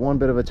gonna pay one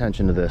bit of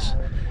attention to this.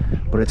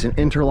 But it's an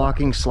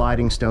interlocking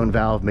sliding stone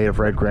valve made of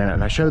red granite.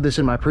 And I showed this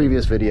in my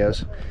previous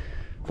videos,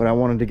 but I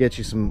wanted to get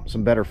you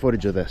some better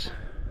footage of this.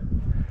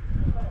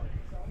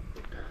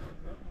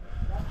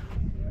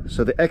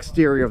 So the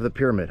exterior of the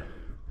pyramid,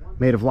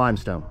 made of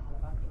limestone.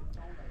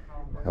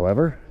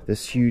 However,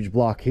 this huge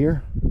block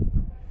here,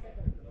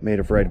 made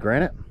of red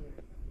granite.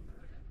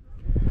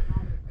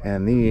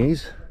 And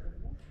these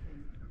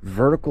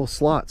vertical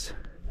slots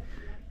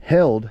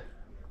held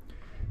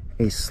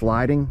a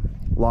sliding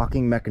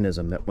locking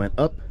mechanism that went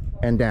up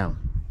and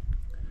down.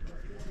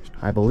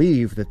 I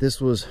believe that this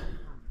was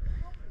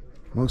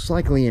most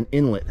likely an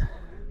inlet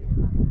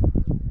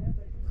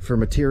for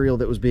material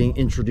that was being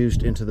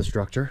introduced into the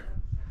structure.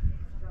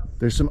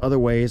 There's some other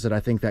ways that I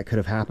think that could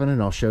have happened,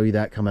 and I'll show you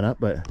that coming up.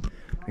 But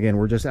again,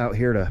 we're just out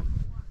here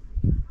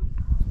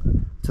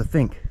to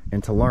think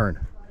and to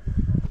learn.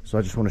 So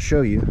I just want to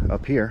show you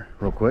up here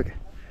real quick.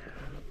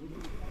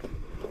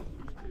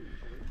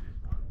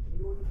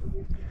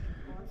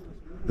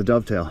 The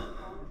dovetail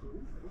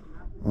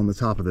on the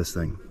top of this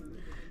thing.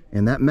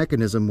 And that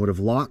mechanism would have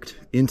locked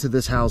into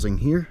this housing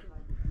here.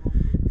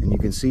 And you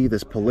can see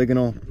this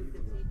polygonal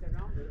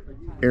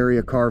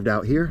area carved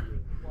out here.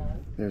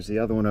 There's the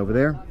other one over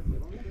there.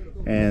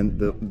 And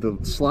the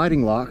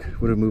sliding lock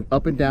would have moved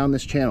up and down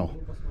this channel,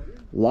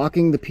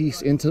 locking the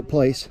piece into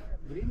place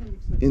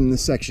in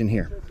this section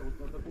here.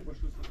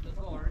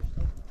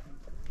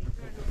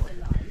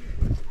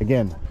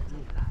 Again,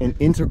 an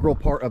integral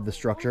part of the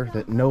structure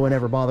that no one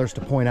ever bothers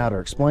to point out or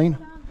explain.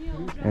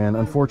 And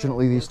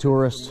unfortunately, these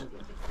tourists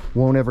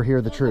won't ever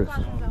hear the truth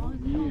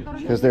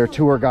because their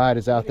tour guide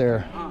is out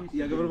there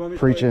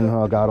preaching,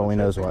 oh, God only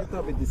knows what.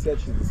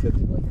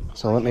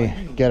 So let me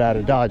get out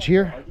of Dodge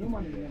here.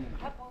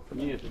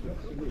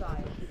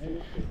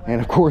 And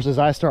of course, as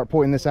I start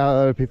pointing this out,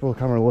 other people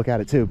come and look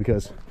at it too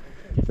because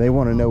they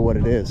want to know what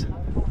it is.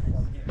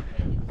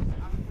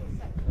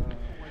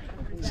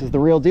 This is the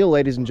real deal,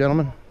 ladies and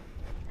gentlemen.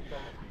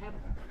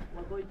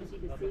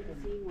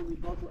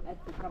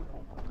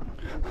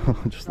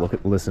 Just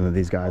listen to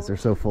these guys. They're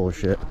so full of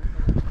shit.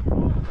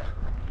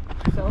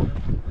 So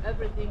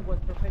everything was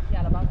perfectly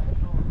about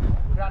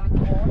granite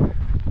wall.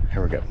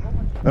 Here we go.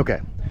 Okay,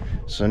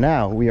 so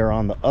now we are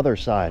on the other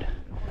side.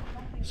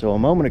 So a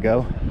moment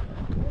ago,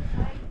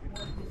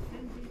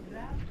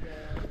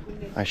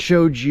 I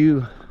showed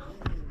you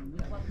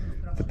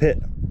the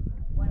pit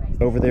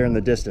over there in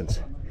the distance,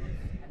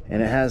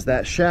 and it has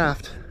that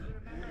shaft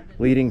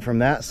leading from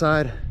that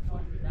side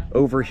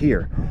over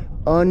here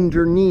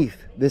underneath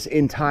this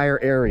entire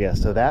area.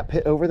 So that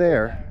pit over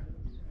there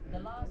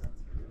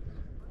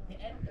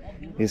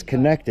is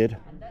connected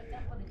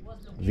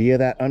via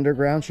that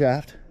underground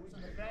shaft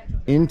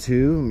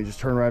into, let me just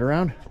turn right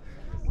around,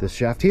 this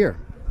shaft here.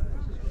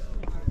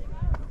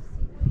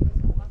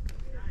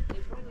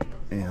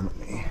 And let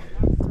me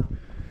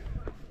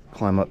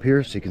climb up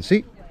here so you can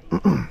see.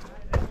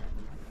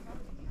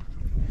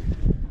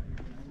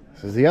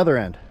 This is the other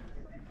end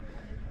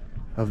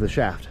of the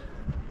shaft.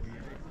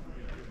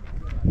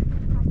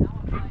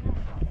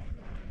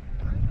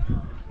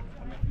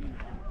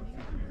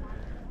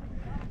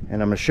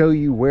 And I'm going to show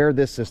you where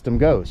this system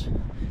goes,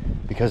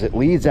 because it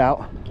leads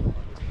out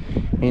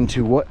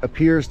into what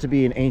appears to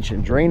be an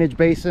ancient drainage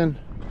basin.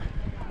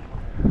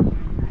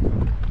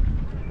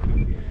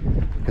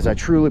 Because I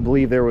truly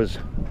believe there's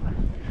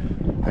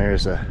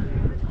a,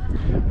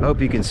 I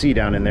hope you can see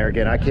down in there.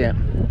 Again,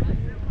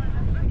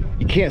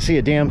 you can't see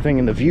a damn thing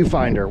in the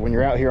viewfinder when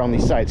you're out here on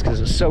these sites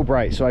because it's so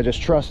bright. So I just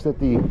trust that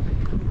the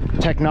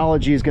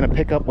technology is going to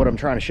pick up what I'm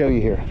trying to show you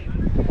here.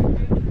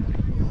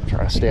 I'm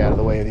trying to stay out of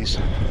the way of these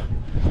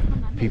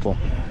people.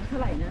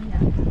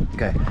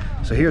 Okay,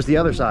 so here's the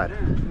other side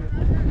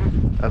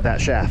of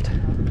that shaft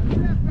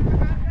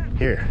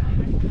here.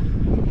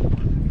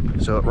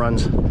 So it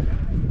runs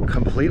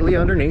completely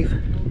underneath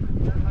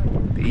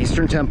the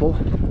Eastern Temple,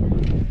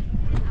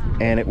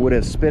 and it would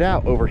have spit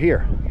out over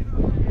here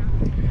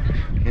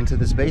into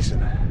this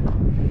basin.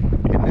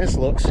 And this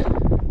looks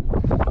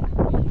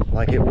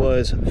like it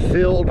was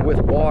filled with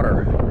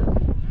water,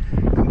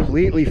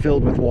 completely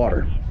filled with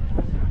water.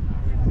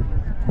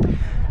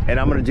 And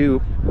I'm going to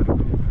do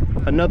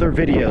another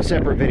video,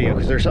 separate video,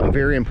 because there's something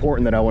very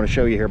important that I want to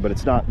show you here, but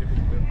it's not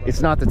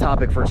the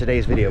topic for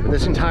today's video. But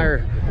this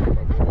entire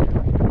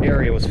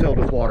area was filled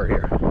with water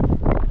here.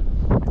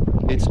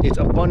 It's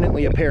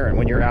abundantly apparent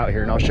when you're out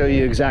here, and I'll show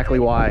you exactly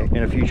why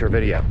in a future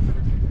video.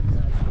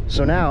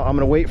 So now I'm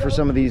going to wait for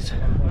some of these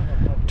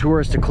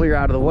tourists to clear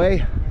out of the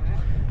way,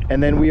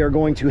 and then we are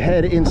going to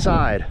head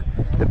inside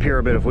the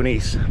Pyramid of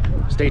Wunis.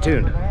 Stay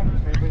tuned.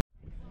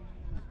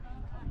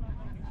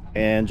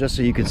 And just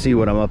so you can see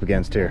what I'm up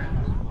against here.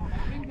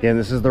 Again,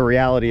 this is the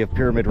reality of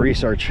pyramid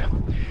research.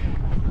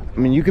 I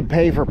mean, you could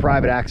pay for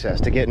private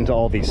access to get into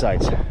all these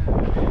sites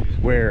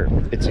where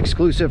it's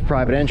exclusive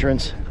private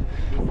entrance.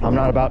 I'm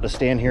not about to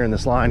stand here in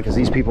this line because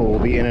these people will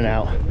be in and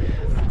out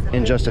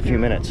in just a few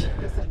minutes.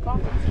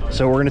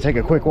 So we're going to take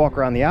a quick walk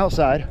around the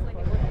outside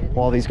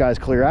while these guys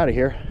clear out of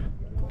here.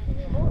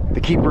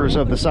 The keepers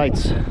of the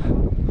sites.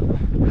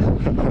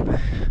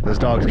 Those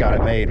dogs got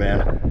it made,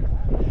 man.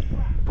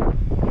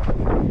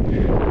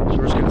 So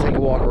we're just going to take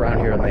a walk around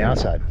here on the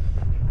outside,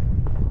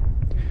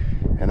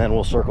 and then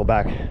we'll circle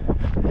back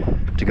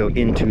to go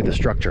into the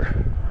structure.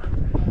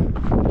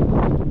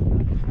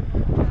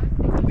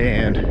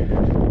 And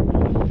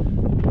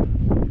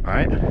all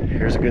right,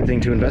 here's a good thing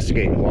to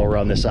investigate while we're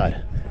on this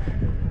side.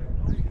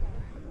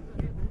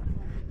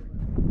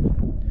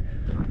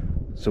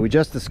 So we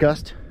just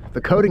discussed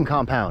the coating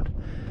compound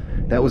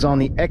that was on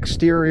the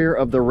exterior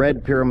of the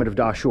Red Pyramid of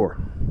Dashur.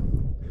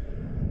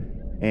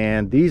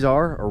 And these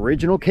are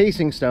original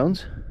casing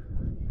stones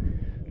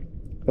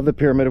of the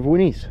Pyramid of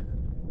Wunis.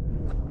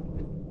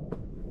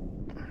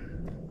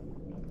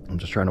 I'm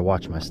just trying to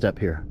watch my step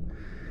here.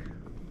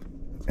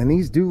 And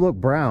these do look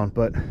brown,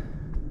 but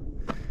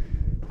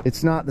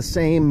it's not the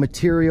same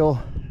material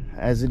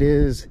as it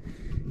is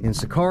in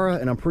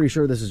Saqqara, and I'm pretty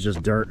sure this is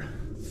just dirt.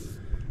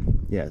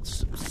 Yeah,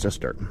 it's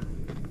just dirt.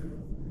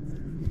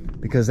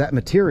 Because that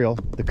material,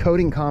 the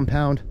coating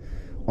compound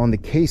on the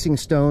casing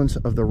stones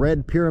of the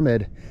Red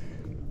Pyramid,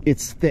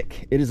 it's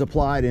thick. It is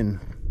applied in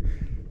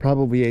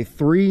probably a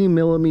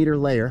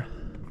 3mm layer,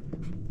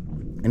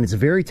 and it's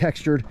very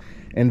textured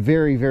and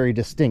very, very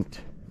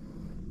distinct.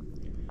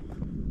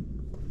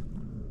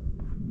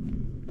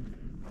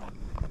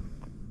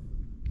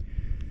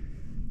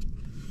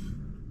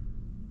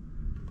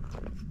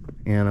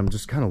 And I'm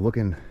just kind of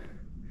looking.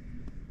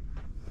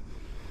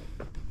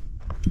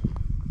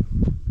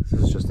 This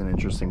is just an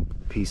interesting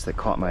piece that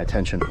caught my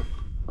attention.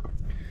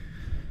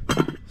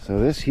 So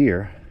this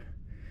here,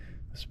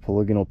 this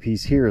polygonal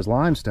piece here is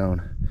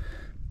limestone,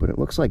 but it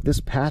looks like this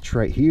patch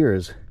right here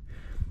is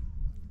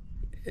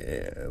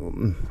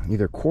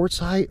either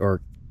quartzite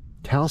or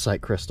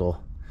calcite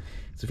crystal.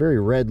 It's very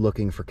red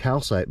looking for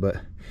calcite, but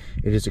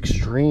it is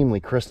extremely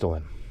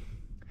crystalline.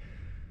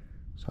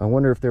 So I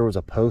wonder if there was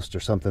a post or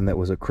something that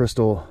was a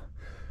crystal.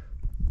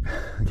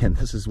 Again,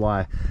 this is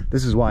why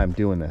I'm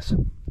doing this.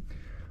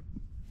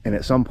 And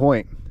at some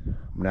point,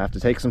 I'm gonna have to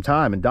take some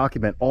time and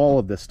document all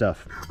of this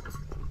stuff.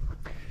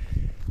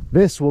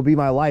 This will be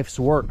my life's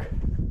work,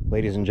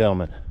 ladies and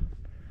gentlemen.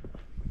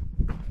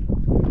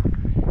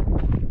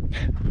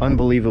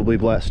 Unbelievably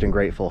blessed and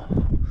grateful.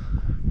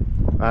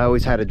 I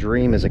always had a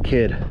dream as a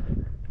kid,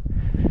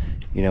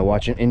 you know,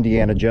 watching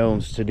Indiana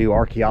Jones to do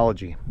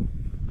archaeology.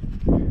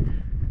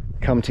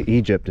 Come to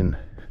Egypt and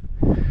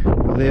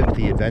live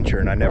the adventure,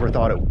 and I never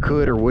thought it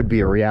could or would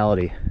be a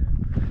reality.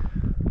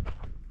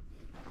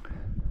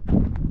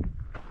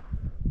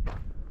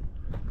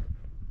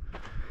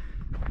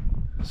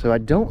 So I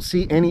don't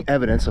see any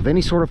evidence of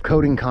any sort of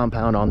coating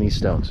compound on these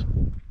stones.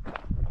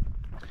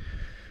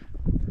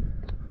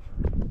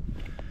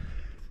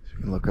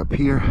 can look up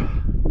here.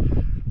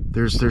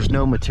 There's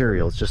no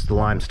material, it's just the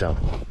limestone.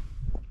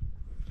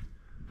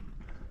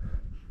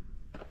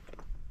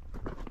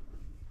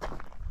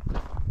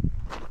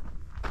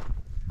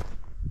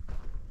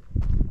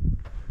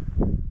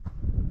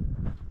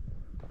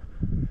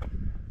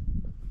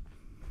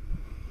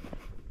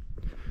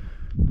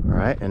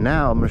 Alright, and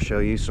now I'm going to show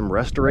you some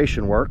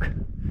restoration work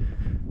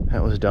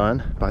that was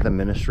done by the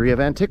Ministry of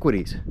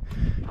Antiquities,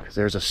 because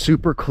there's a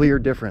super clear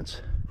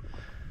difference.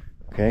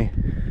 Okay,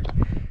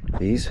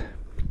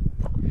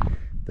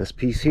 this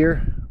piece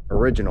here,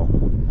 original,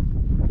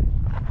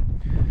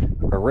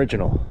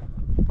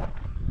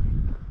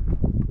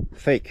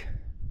 fake,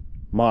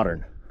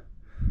 modern,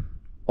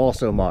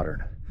 also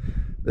modern.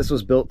 This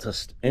was built to,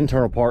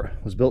 internal part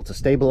was built to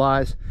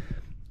stabilize,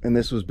 and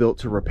this was built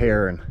to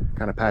repair and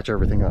kind of patch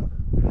everything up.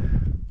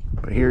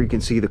 But here you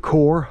can see the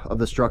core of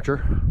the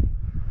structure,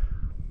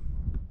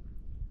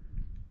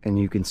 and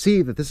you can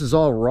see that this is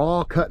all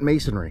raw cut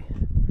masonry.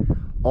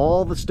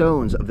 All the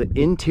stones of the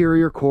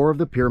interior core of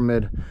the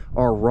pyramid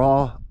are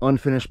raw,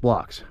 unfinished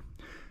blocks.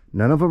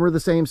 None of them are the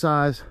same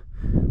size.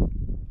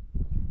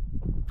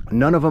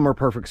 None of them are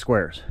perfect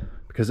squares,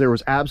 because there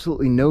was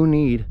absolutely no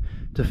need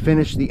to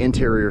finish the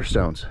interior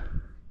stones.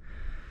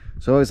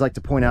 So I always like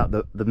to point out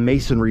the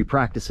masonry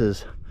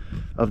practices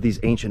of these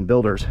ancient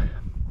builders.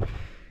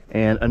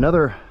 And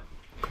another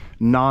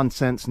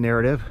nonsense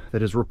narrative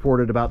that is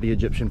reported about the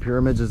Egyptian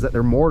pyramids is that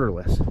they're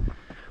mortarless.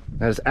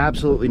 That is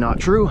absolutely not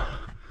true,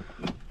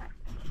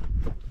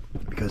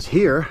 because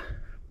here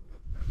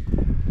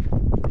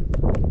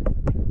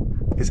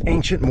is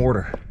ancient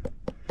mortar,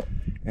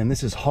 and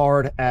this is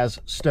hard as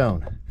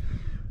stone.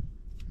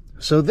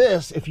 So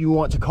this, if you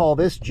want to call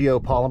this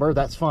geopolymer,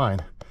 that's fine,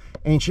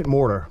 ancient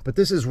mortar, but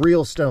this is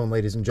real stone,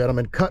 ladies and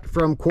gentlemen, cut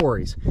from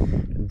quarries,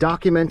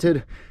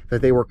 documented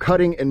that they were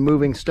cutting and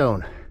moving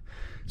stone.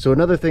 So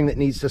another thing that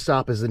needs to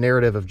stop is the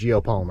narrative of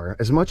geopolymer.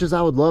 As much as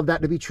I would love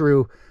that to be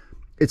true,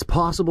 it's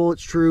possible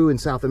it's true in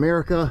South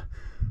America,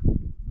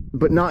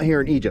 but not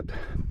here in Egypt.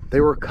 They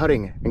were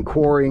cutting and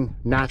quarrying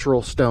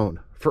natural stone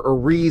for a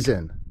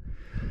reason.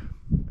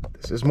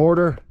 This is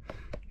mortar.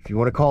 If you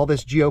want to call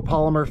this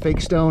geopolymer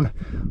fake stone,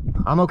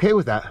 I'm okay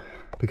with that,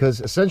 because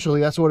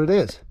essentially that's what it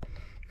is.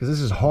 Because this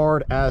is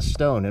hard as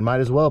stone. It might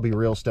as well be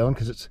real stone,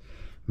 because it's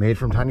made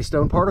from tiny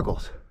stone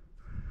particles.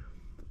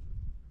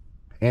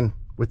 And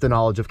with the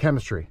knowledge of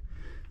chemistry.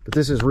 But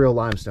this is real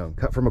limestone,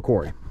 cut from a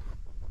quarry.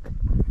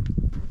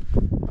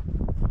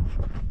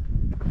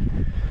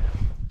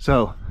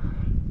 So,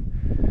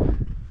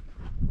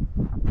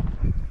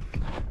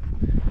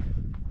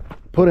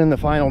 put in the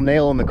final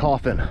nail in the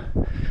coffin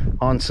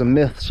on some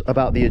myths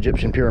about the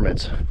Egyptian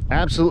pyramids.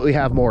 Absolutely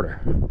have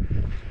mortar.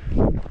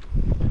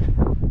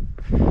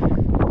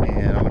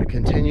 And I'm going to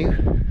continue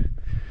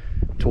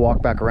to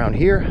walk back around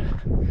here,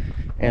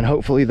 and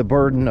hopefully the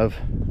burden of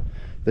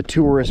the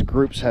tourist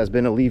groups has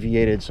been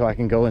alleviated so I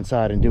can go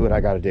inside and do what I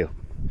got to do.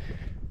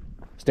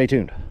 Stay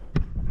tuned.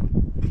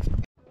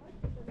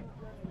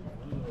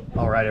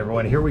 All right,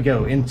 everyone, here we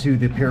go into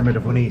the Pyramid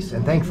of Unis,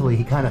 and thankfully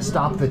he kind of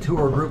stopped the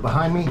tour group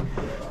behind me.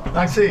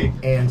 I see.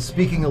 And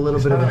speaking a little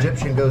bit of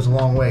Egyptian goes a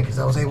long way, because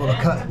I was able to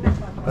cut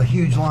a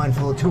huge line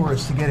full of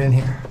tourists to get in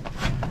here.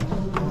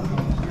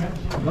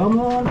 Come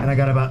on. And I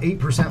got about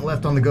 8%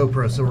 left on the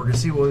GoPro, so we're gonna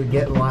see what we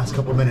get in the last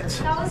couple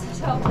minutes.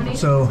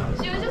 So,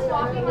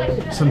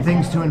 some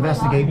things to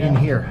investigate in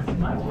here.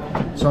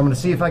 So I'm gonna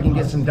see if I can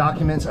get some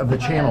documents of the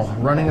channel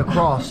running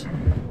across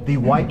the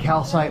white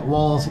calcite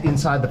walls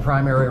inside the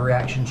primary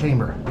reaction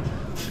chamber.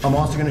 I'm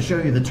also gonna show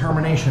you the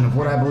termination of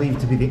what I believe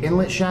to be the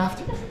inlet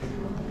shaft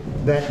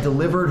that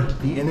delivered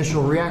the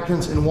initial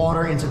reactants and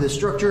water into this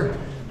structure,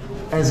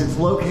 as it's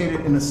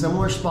located in a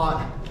similar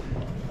spot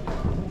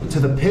to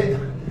the pit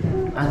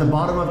at the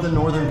bottom of the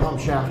northern pump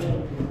shaft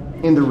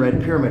in the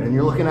Red Pyramid. And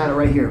you're looking at it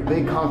right here,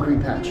 big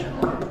concrete patch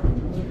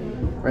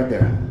right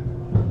there.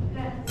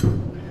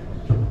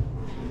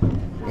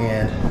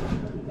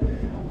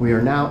 And we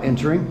are now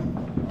entering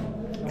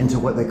into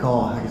what they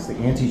call, I guess, the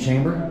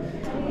antechamber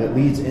that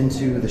leads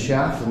into the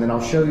shaft, and then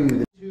I'll show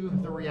you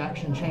the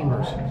reaction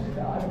chambers.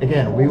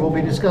 Again, we will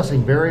be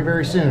discussing very,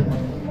 very soon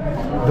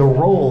the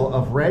role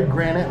of red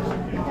granite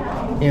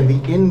and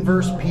the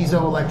inverse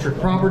piezoelectric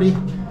property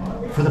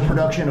for the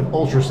production of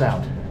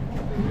ultrasound.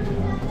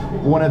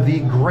 One of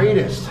the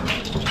greatest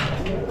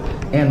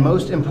and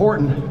most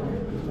important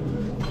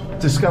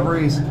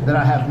discoveries that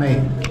I have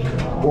made,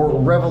 or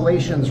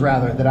revelations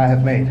rather, that I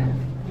have made.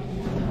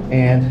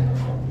 And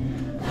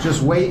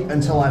just wait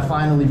until I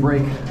finally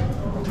break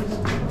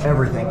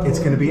everything. It's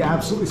going to be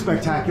absolutely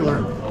spectacular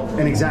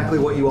and exactly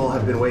what you all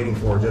have been waiting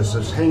for.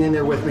 Just hang in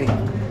there with me.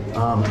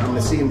 I'm going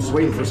to see, I'm just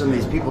waiting for some of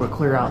these people to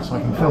clear out so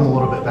I can film a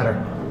little bit better.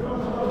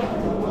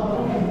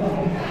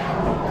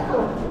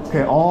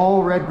 Okay,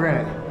 all red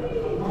granite.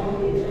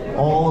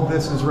 All of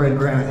this is red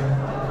granite.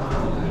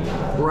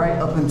 Right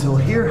up until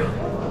here,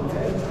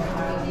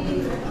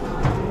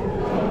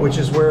 which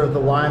is where the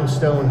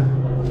limestone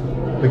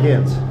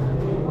begins.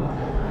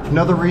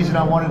 Another reason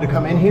I wanted to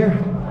come in here,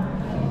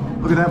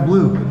 look at that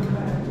blue.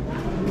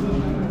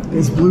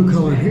 is blue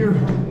colored here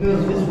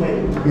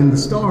in the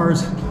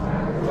stars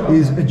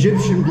is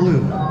Egyptian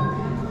blue,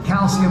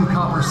 calcium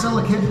copper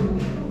silicate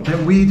that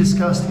we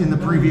discussed in the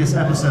previous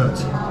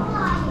episodes,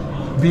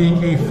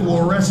 being a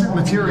fluorescent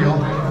material.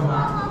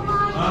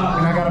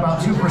 And I got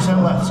about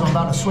 2% left, so I'm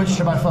about to switch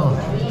to my phone.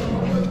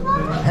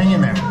 Hang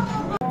in there.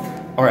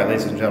 All right,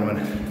 ladies and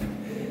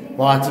gentlemen,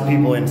 lots of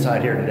people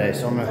inside here today,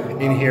 so I'm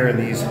in here in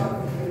these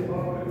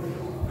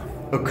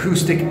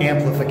acoustic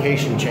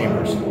amplification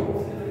chambers.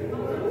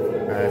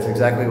 That's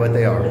exactly what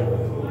they are.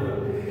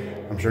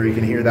 I'm sure you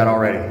can hear that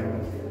already.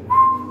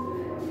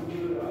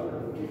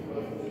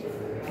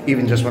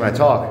 Even just when I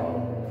talk.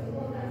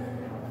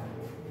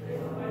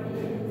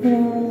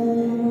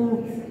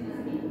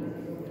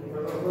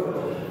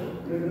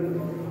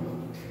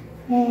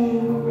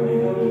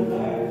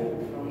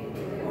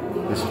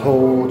 This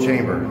whole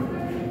chamber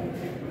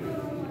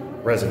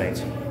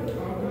resonates.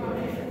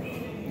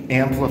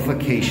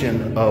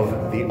 Amplification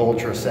of the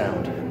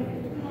ultrasound.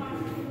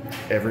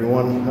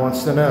 Everyone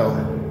wants to know,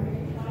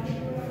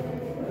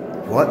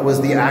 what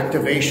was the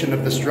activation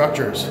of the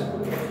structures?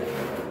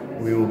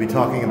 We will be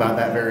talking about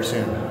that very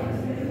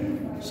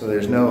soon. So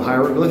there's no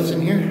hieroglyphs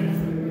in here.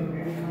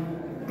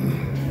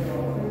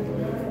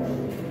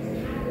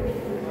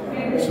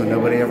 So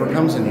nobody ever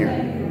comes in here.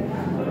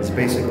 It's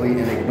basically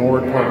an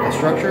ignored part of the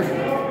structure.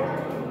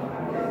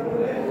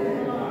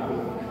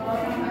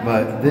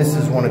 But this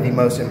is one of the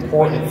most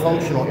important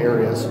functional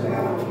areas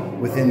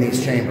within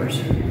these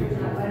chambers.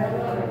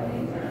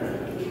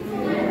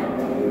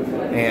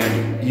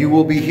 And you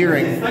will be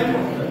hearing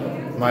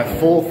my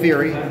full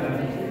theory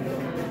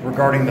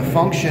regarding the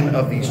function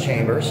of these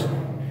chambers.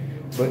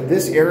 But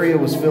this area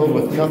was filled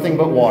with nothing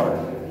but water.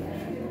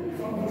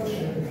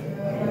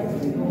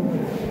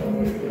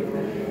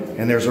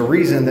 And there's a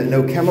reason that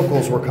no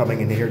chemicals were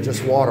coming into here,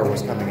 just water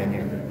was coming in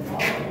here.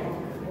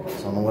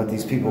 So I'm gonna let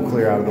these people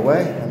clear out of the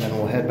way, and then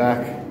we'll head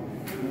back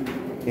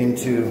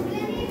into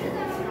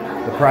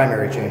the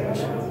primary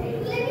chambers.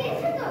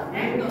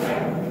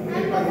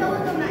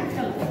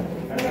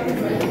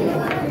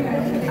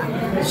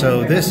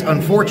 So this,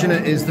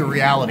 unfortunate, is the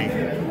reality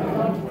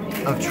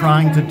of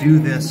trying to do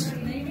this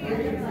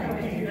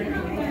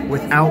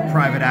without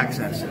private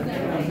access.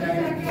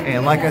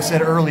 And like I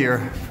said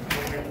earlier,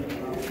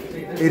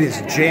 it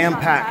is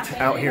jam-packed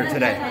out here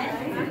today.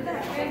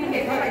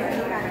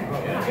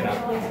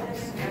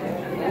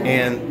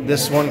 And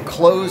this one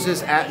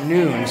closes at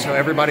noon, so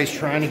everybody's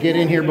trying to get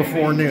in here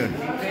before noon.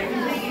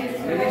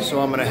 So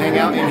I'm gonna hang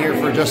out in here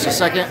for just a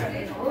second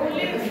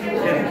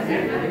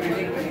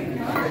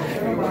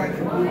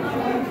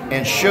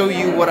and show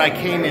you what I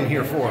came in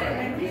here for.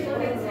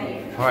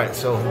 All right,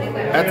 so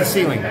at the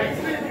ceiling,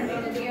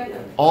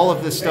 all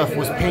of this stuff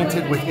was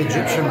painted with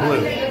Egyptian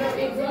blue.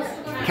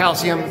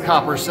 Calcium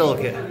copper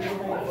silicate,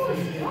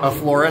 a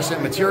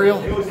fluorescent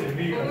material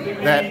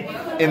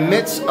that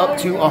emits up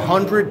to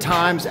 100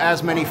 times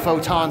as many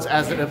photons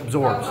as it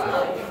absorbs.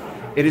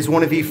 It is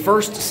one of the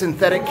first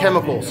synthetic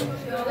chemicals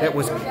that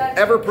was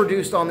ever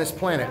produced on this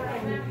planet,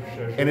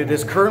 and it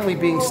is currently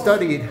being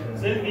studied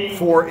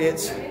for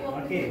its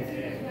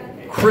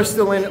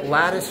crystalline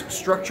lattice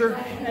structure,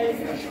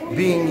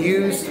 being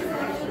used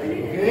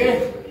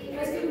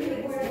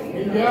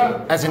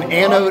as an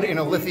anode in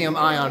a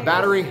lithium-ion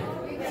battery,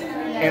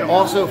 and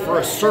also for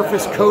a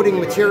surface coating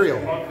material.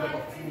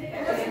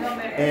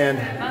 And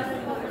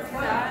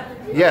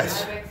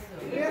yes,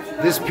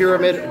 this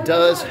pyramid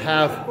does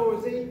have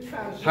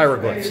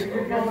hieroglyphs.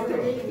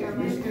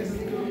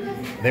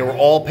 They were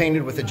all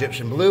painted with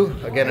Egyptian blue.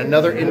 Again,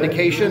 another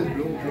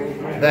indication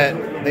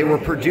that they were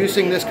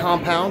producing this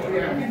compound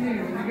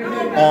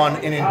on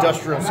an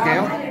industrial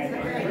scale.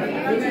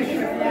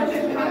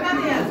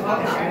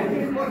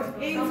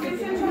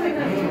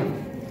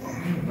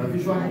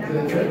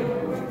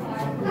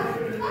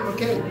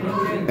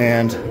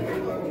 And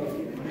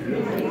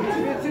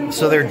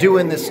so they're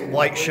doing this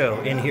light show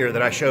in here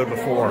that I showed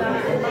before.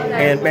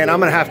 And man, I'm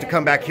gonna have to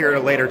come back here at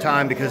a later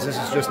time because this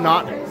is just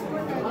not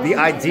the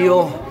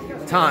ideal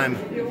time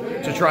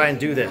to try and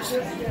do this.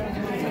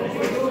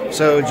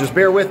 So just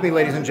bear with me,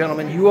 ladies and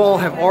gentlemen. You all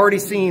have already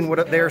seen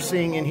what they're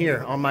seeing in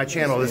here on my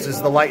channel. This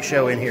is the light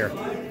show in here.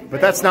 But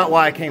that's not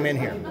why I came in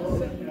here.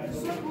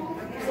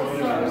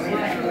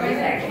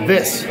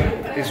 This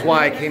is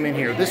why I came in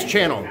here. This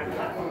channel,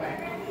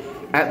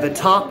 at the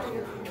top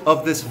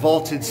of this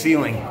vaulted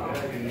ceiling,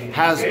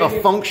 has a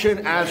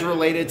function as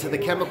related to the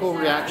chemical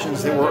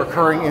reactions that were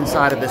occurring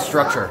inside of this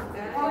structure.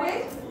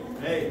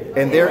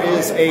 And there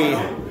is a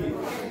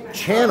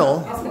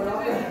channel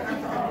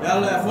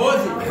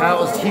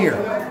housed here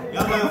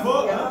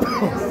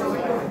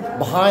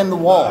behind the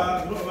wall.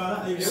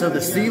 So the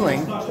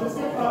ceiling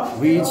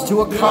leads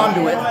to a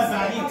conduit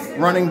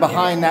running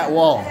behind that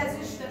wall.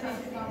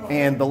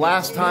 And the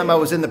last time I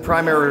was in the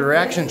primary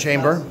reaction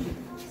chamber,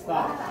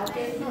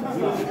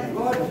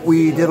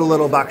 we did a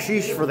little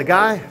bakshish for the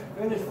guy,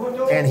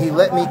 and he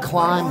let me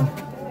climb.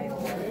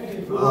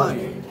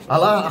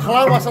 How are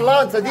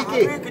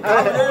you?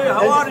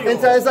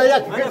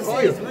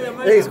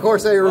 Hey, of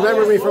course, they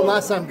remember me from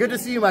last time. Good to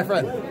see you, my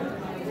friend.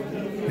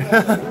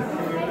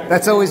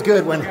 That's always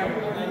good when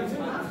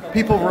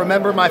people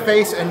remember my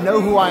face and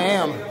know who I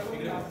am.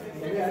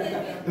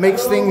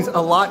 Makes things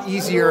a lot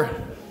easier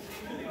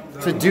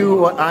to do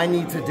what I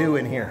need to do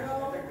in here.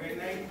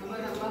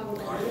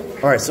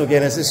 All right, so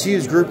again, as this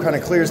huge group kind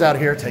of clears out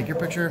here, take your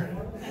picture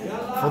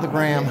for the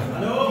gram.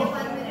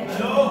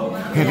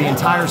 Okay, the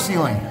entire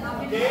ceiling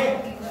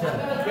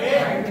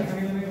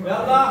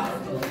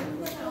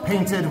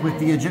painted with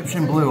the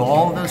Egyptian blue.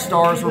 All of those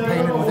stars were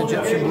painted with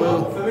Egyptian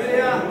blue.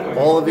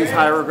 All of these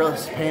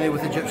hieroglyphs painted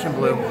with Egyptian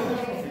blue.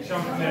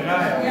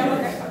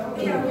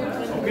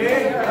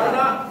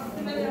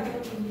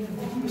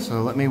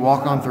 So let me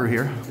walk on through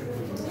here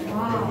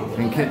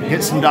and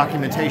get some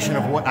documentation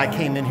of what I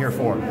came in here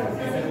for.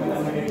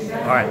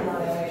 All right.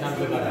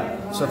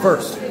 So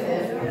first,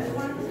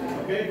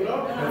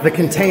 the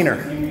container.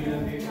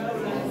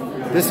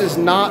 This is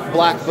not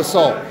black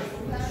basalt.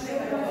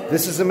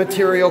 This is a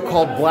material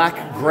called black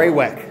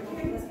greywacke,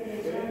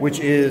 which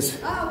is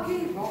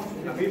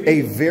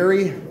a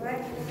very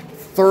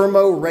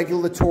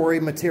thermoregulatory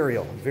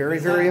material. Very,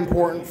 very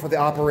important for the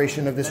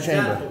operation of this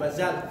chamber.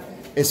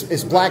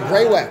 It's black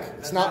greywacke.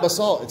 It's not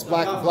basalt. It's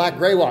black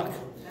greywacke.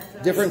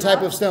 Different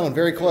type of stone.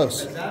 Very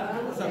close.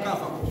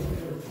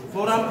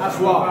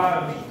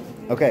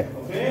 Okay.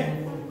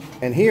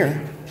 And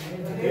here,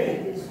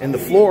 in the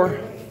floor,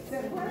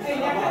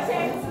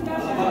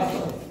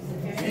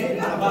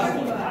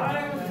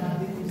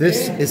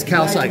 this is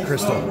calcite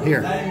crystal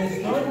here.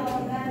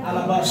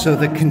 So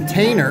the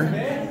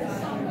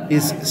container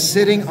is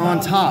sitting on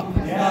top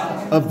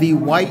of the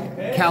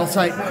white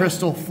calcite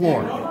crystal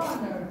floor.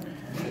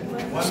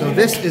 So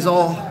this is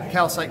all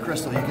calcite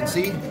crystal. You can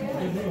see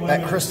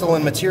that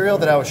crystalline material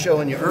that I was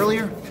showing you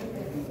earlier.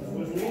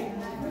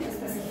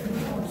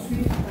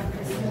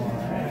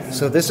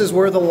 So this is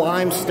where the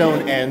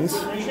limestone ends.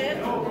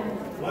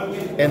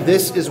 And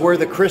this is where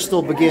the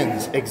crystal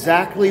begins,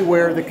 exactly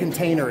where the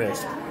container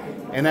is.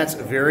 And that's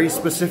very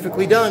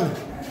specifically done.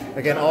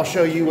 Again, I'll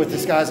show you what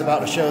this guy's about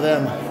to show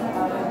them,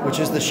 which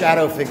is the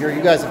shadow figure.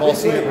 You guys have all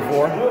seen it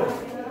before.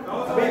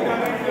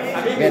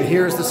 And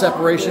here's the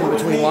separation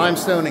between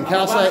limestone and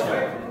calcite.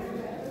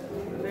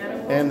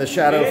 And the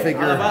shadow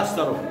figure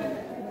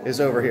is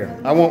over here.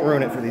 I won't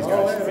ruin it for these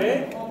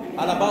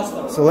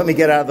guys. So let me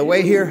get out of the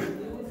way here.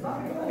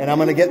 And I'm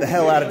going to get the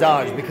hell out of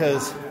Dodge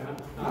because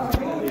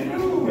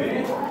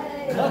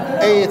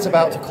A, it's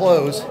about to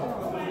close.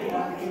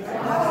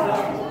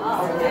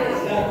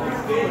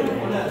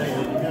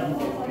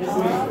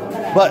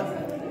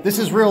 But this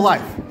is real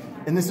life.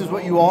 And this is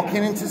what you all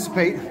can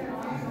anticipate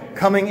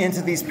coming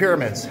into these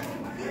pyramids.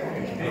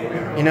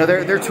 You know,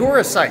 they're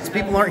tourist sites.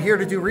 People aren't here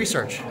to do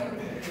research.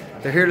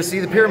 They're here to see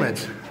the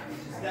pyramids.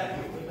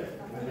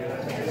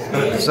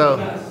 So,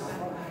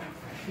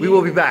 we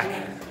will be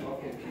back.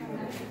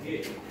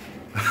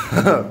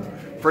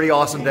 Pretty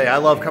awesome day. I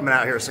love coming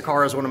out here.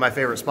 Saqqara is one of my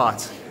favorite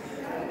spots.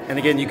 And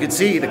again, you can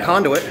see the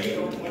conduit.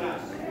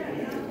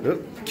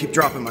 Oop, keep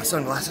dropping my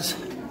sunglasses.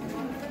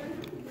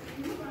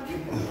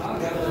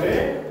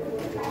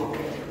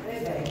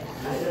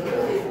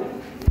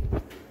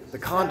 The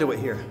conduit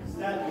here.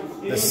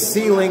 The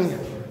ceiling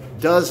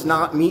does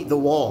not meet the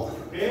wall.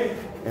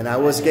 And I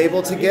was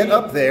able to get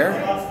up there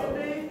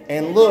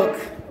and look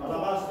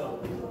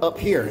up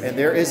here. And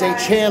there is a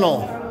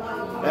channel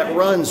that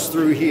runs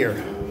through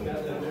here.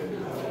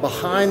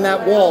 Behind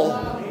that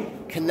wall,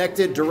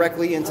 connected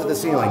directly into the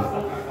ceiling.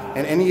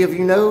 And any of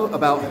you know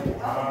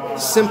about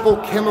simple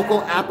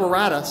chemical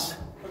apparatus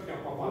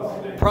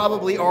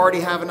probably already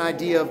have an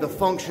idea of the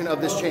function of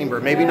this chamber.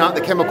 Maybe not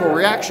the chemical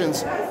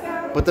reactions,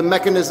 but the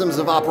mechanisms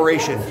of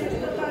operation.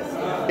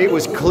 It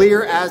was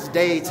clear as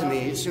day to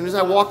me, as soon as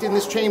I walked in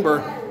this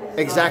chamber,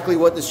 exactly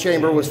what this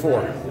chamber was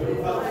for.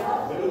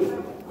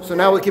 So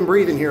now we can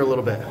breathe in here a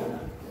little bit.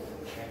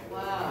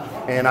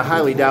 And I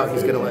highly doubt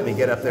he's going to let me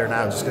get up there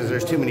now just because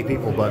there's too many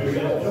people, but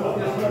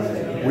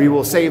we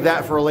will save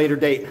that for a later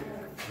date.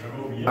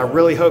 I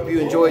really hope you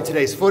enjoyed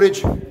today's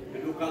footage.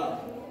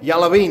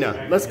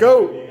 Yalavina, let's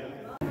go.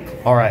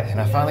 All right, and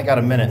I finally got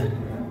a minute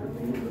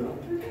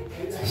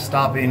to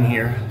stop in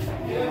here.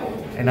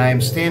 And I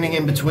am standing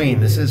in between.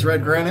 This is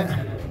red granite.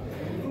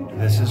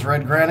 This is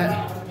red granite.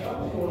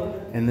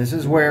 And this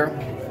is where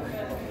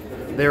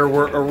there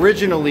were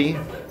originally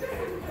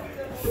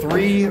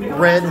 3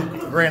 red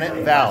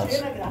granite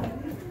valves.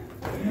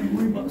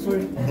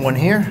 One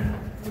here,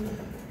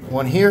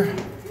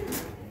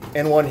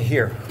 and one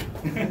here.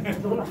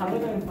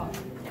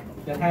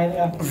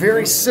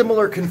 Very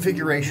similar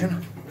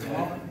configuration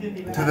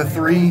to the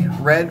 3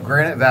 red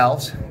granite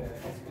valves,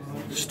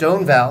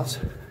 stone valves,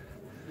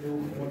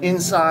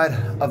 inside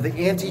of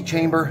the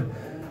antechamber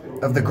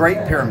of the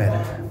Great Pyramid.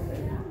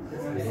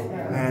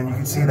 And you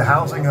can see the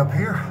housing up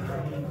here.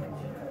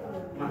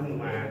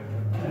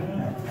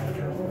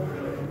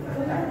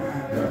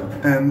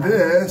 And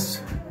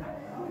this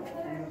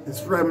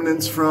is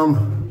remnants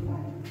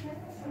from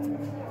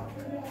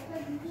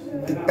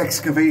the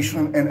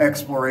excavation and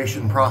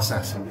exploration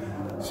process.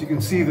 So you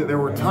can see that there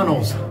were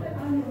tunnels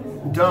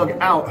dug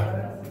out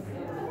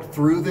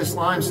through this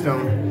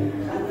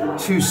limestone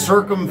to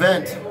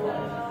circumvent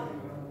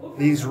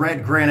these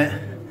red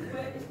granite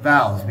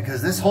valves,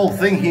 because this whole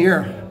thing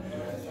here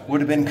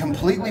would have been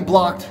completely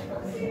blocked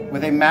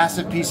with a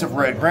massive piece of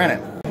red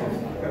granite.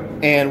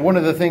 And one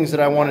of the things that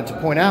I wanted to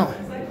point out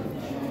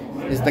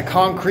is the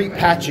concrete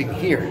patching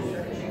here.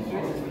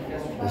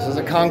 This is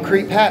a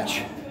concrete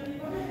patch.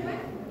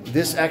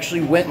 This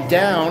actually went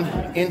down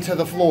into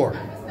the floor.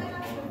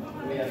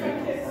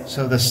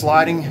 So the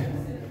sliding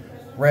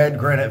red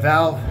granite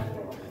valve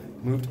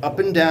moved up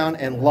and down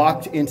and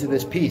locked into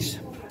this piece.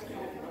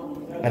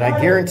 And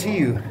I guarantee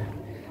you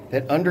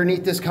that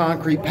underneath this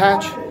concrete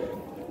patch,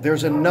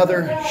 there's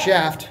another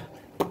shaft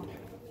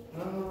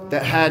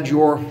that had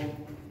your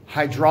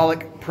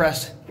hydraulic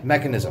press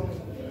mechanism.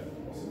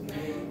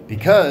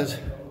 Because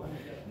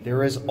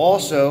there is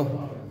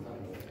also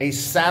a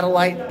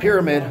satellite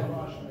pyramid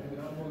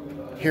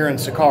here in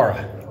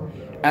Saqqara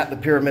at the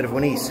Pyramid of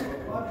Winis.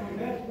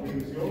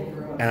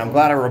 And I'm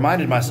glad I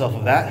reminded myself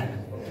of that,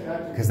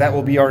 because that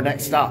will be our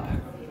next stop.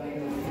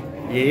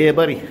 Yeah,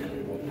 buddy.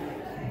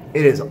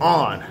 It is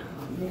on.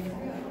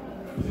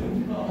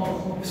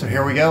 So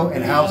here we go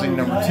in housing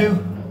number 2.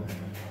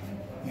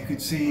 You can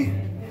see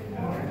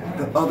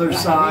the other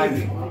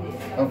side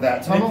of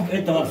that tunnel.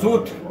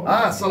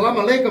 Salam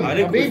alaikum,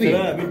 habibi.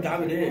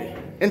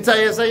 Inta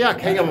ya zayak.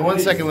 Hang on 1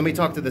 second, let me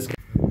talk to this guy.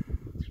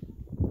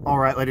 All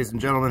right, ladies and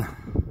gentlemen.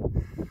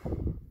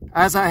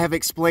 As I have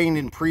explained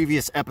in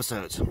previous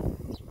episodes,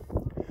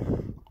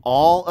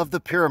 all of the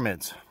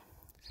pyramids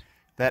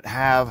that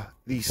have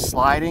the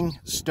sliding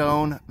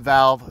stone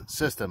valve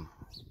system,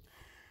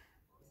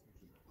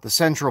 the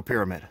Central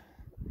Pyramid,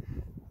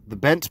 the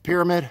Bent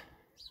Pyramid,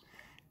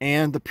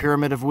 and the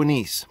Pyramid of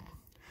Winis,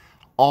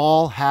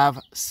 all have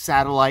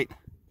satellite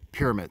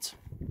pyramids.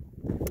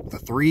 The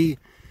 3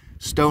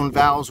 stone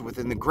valves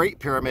within the Great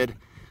Pyramid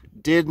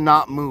did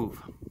not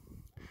move.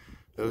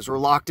 Those were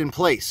locked in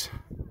place.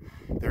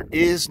 There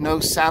is no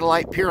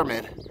satellite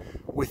pyramid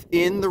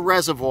within the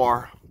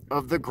reservoir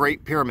of the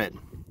Great Pyramid.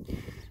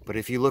 But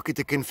if you look at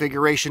the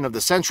configuration of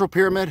the Central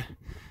Pyramid,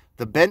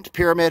 the Bent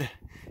Pyramid,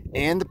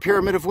 and the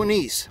Pyramid of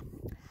Winis,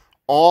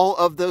 all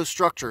of those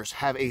structures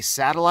have a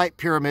satellite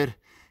pyramid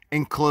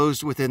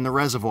enclosed within the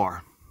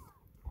reservoir.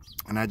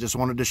 And I just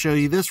wanted to show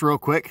you this real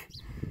quick.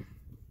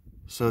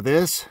 So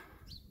this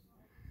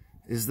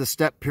is the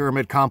Step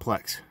Pyramid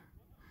Complex.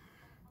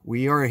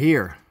 We are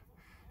here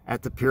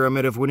at the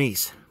Pyramid of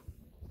Winis.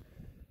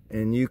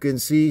 And you can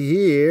see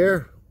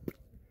here,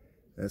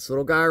 this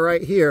little guy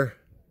right here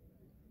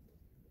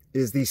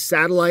is the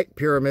satellite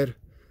pyramid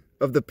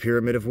of the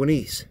Pyramid of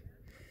Winis.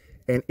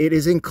 And it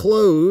is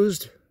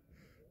enclosed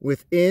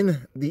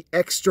within the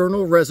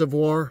external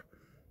reservoir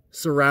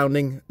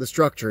surrounding the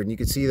structure. And you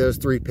can see those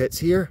 3 pits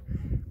here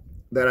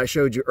that I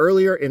showed you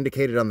earlier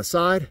indicated on the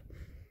side.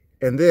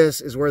 And this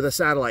is where the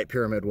satellite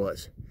pyramid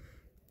was,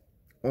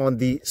 on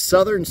the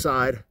southern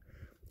side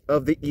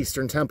of the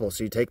Eastern Temple.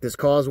 So you take this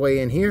causeway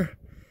in here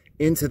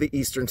into the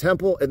Eastern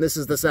Temple, and this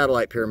is the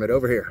satellite pyramid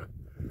over here.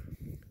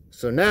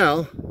 So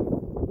now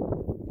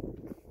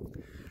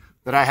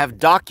that I have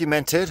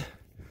documented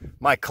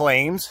my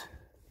claims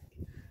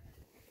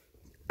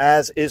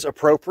as is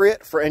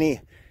appropriate for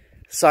any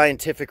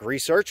scientific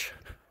research,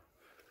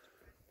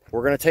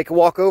 we're going to take a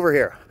walk over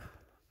here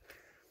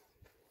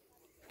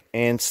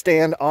and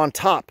stand on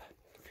top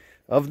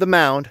of the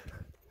mound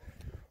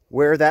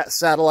where that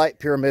satellite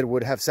pyramid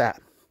would have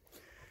sat.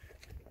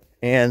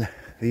 And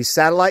these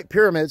satellite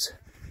pyramids,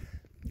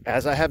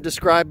 as I have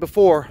described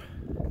before,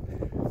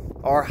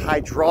 are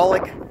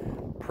hydraulic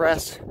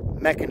press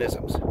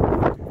mechanisms.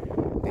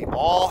 They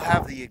all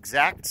have the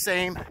exact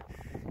same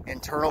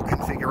internal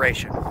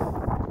configuration.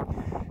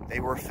 They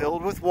were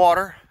filled with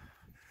water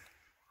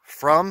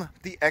from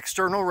the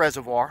external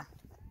reservoir.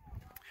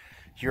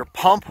 Your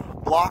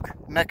pump block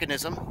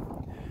mechanism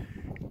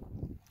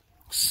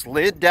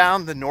slid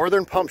down the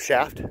northern pump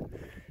shaft,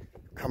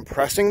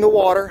 compressing the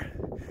water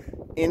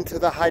into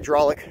the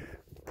hydraulic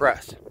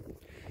press.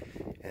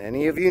 And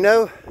any of you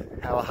know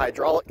how a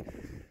hydraulic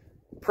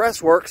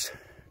press works.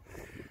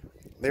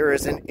 There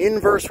is an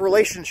inverse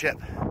relationship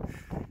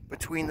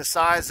between the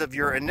size of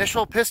your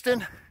initial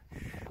piston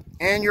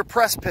and your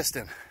press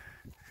piston.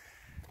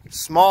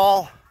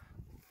 Small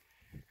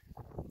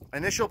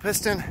initial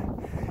piston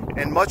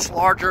and much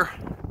larger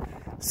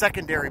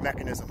secondary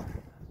mechanism,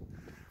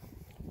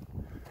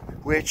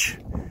 which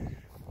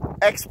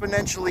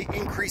exponentially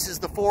increases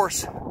the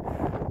force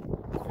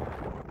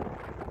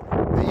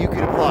that you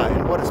can apply.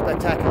 And what a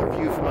spectacular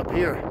view from up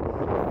here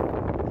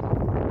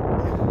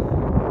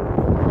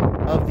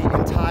of the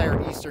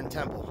entire Eastern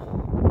Temple.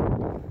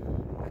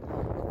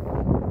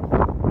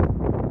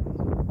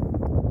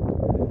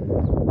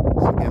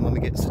 So again, let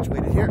me get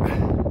situated here.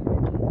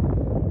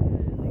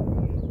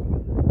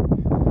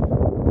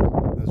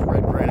 Those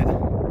red granite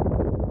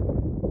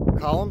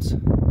columns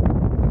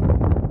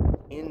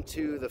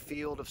into the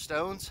field of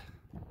stones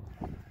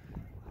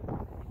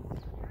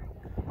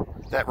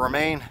that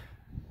remain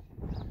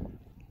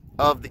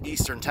of the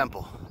Eastern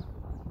Temple.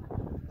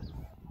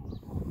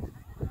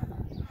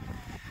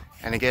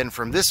 And again,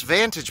 from this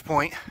vantage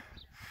point,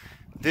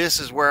 this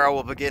is where I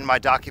will begin my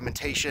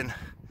documentation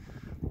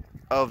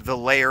of the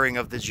layering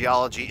of the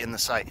geology in the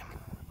site.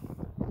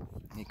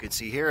 You can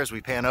see here as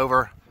we pan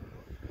over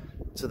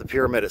to the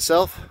pyramid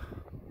itself.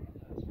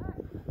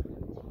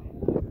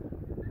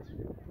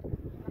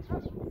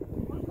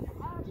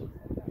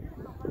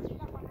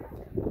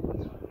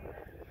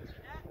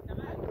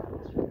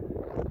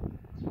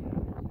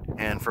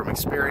 And from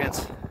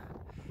experience,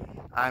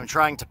 I'm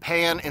trying to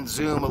pan and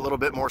zoom a little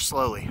bit more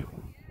slowly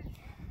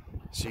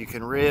so you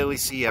can really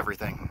see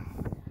everything.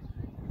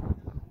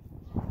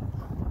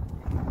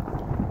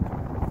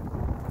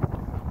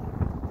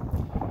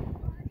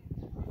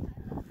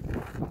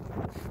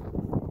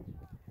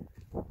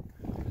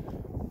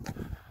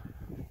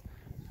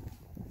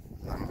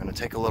 I'm going to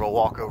take a little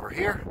walk over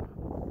here.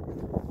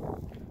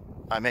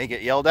 I may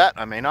get yelled at,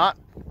 I may not.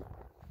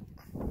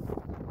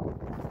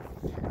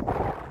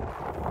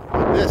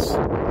 This is the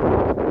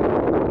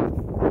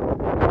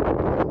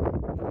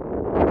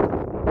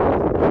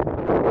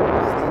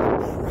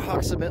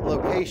approximate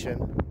location.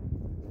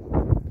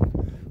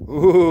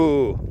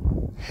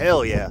 Ooh,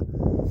 hell yeah.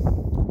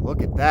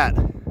 Look at that.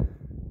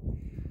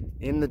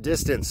 In the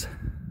distance.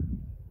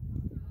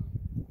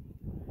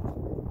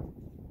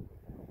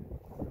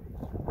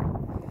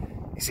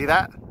 You see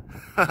that?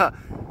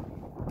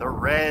 The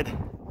red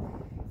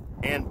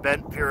and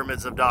bent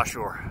pyramids of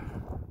Dashur.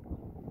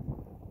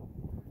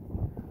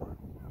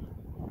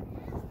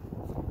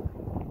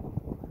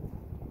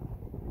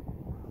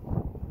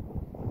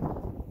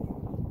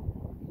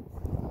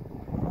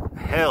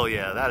 Hell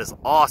yeah, that is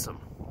awesome.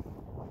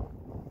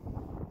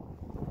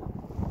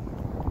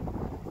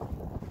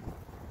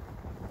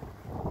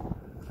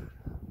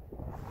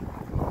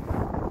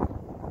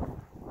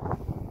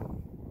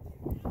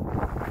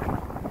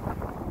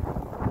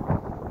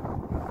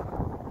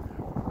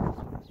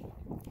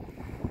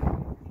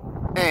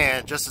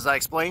 And just as I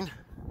explained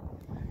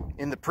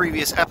in the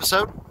previous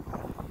episode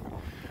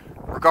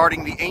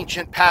regarding the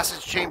ancient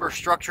passage chamber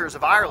structures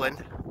of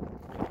Ireland,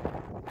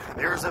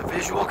 there's a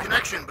visual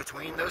connection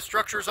between those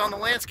structures on the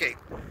landscape.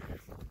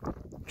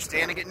 You're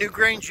standing at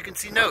Newgrange, you can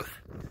see Noth.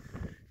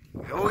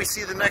 You always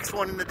see the next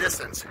one in the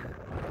distance.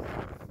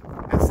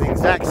 It's the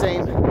exact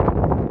same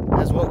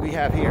as what we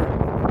have here.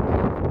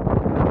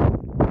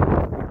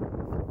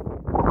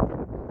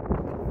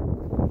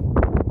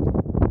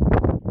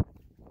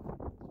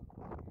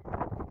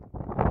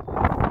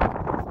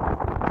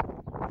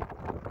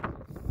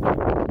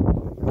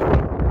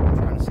 I'm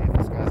trying to see if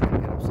this guy's gonna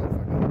get himself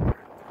up there.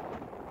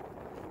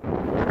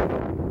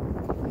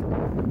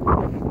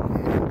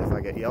 And if I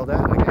get yelled at,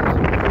 I get yelled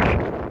at.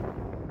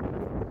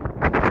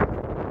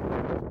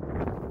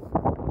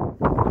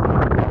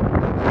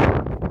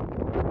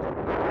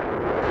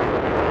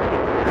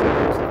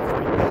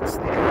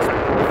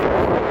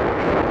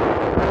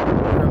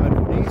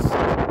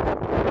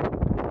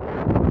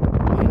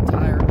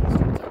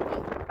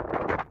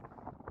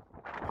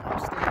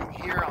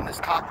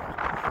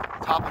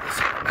 Top of this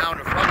mound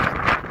of rubble.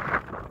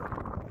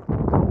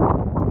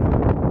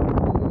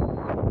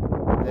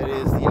 That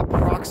is the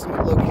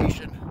approximate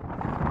location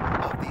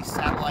of the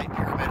satellite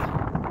pyramid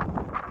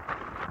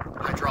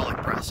hydraulic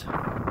press.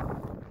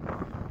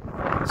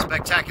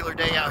 Spectacular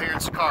day out here in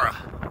Saqqara.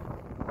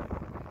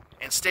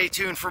 And stay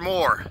tuned for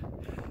more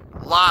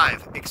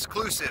live,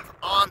 exclusive,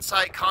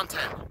 on-site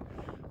content.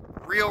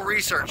 Real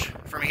research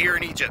from here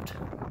in Egypt.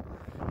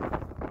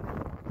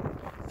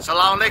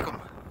 Assalamu alaikum.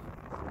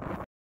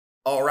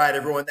 All right,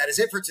 everyone, that is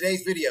it for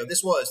today's video.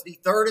 This was the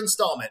third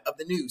installment of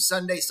the new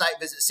Sunday Site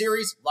Visit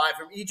series, live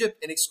from Egypt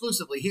and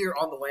exclusively here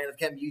on the Land of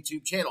Chem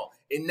YouTube channel.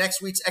 In next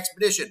week's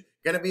expedition,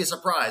 going to be a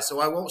surprise, so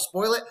I won't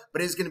spoil it,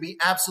 but it's going to be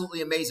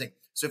absolutely amazing.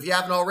 So if you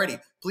haven't already,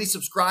 please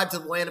subscribe to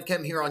the Land of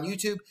Chem here on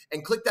YouTube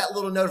and click that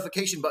little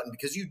notification button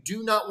because you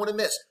do not want to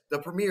miss the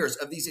premieres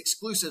of these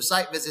exclusive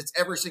site visits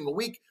every single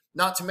week.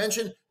 Not to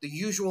mention the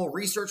usual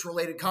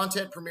research-related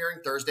content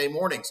premiering Thursday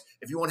mornings.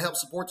 If you want to help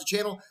support the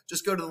channel,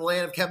 just go to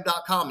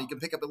thelandofchem.com. You can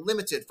pick up a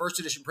limited first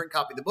edition print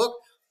copy of the book,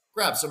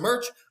 grab some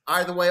merch.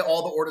 Either way,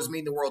 all the orders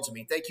mean the world to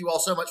me. Thank you all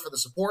so much for the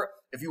support.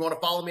 If you want to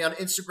follow me on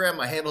Instagram,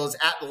 my handle is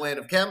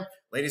 @thelandofchem.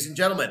 Ladies and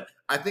gentlemen,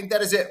 I think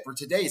that is it for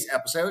today's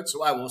episode,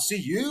 so I will see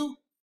you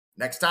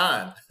next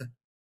time.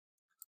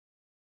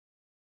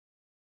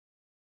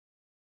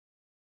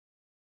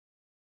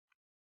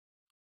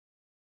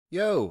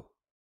 Yo,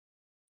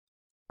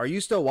 are you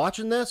still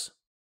watching this?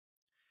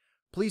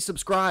 Please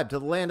subscribe to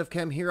the Land of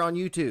Chem here on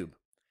YouTube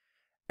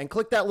and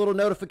click that little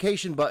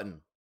notification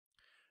button.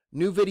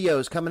 New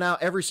videos coming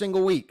out every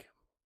single week.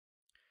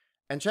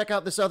 And check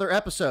out this other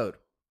episode.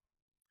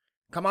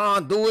 Come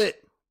on, do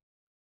it.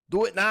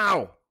 Do it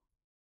now.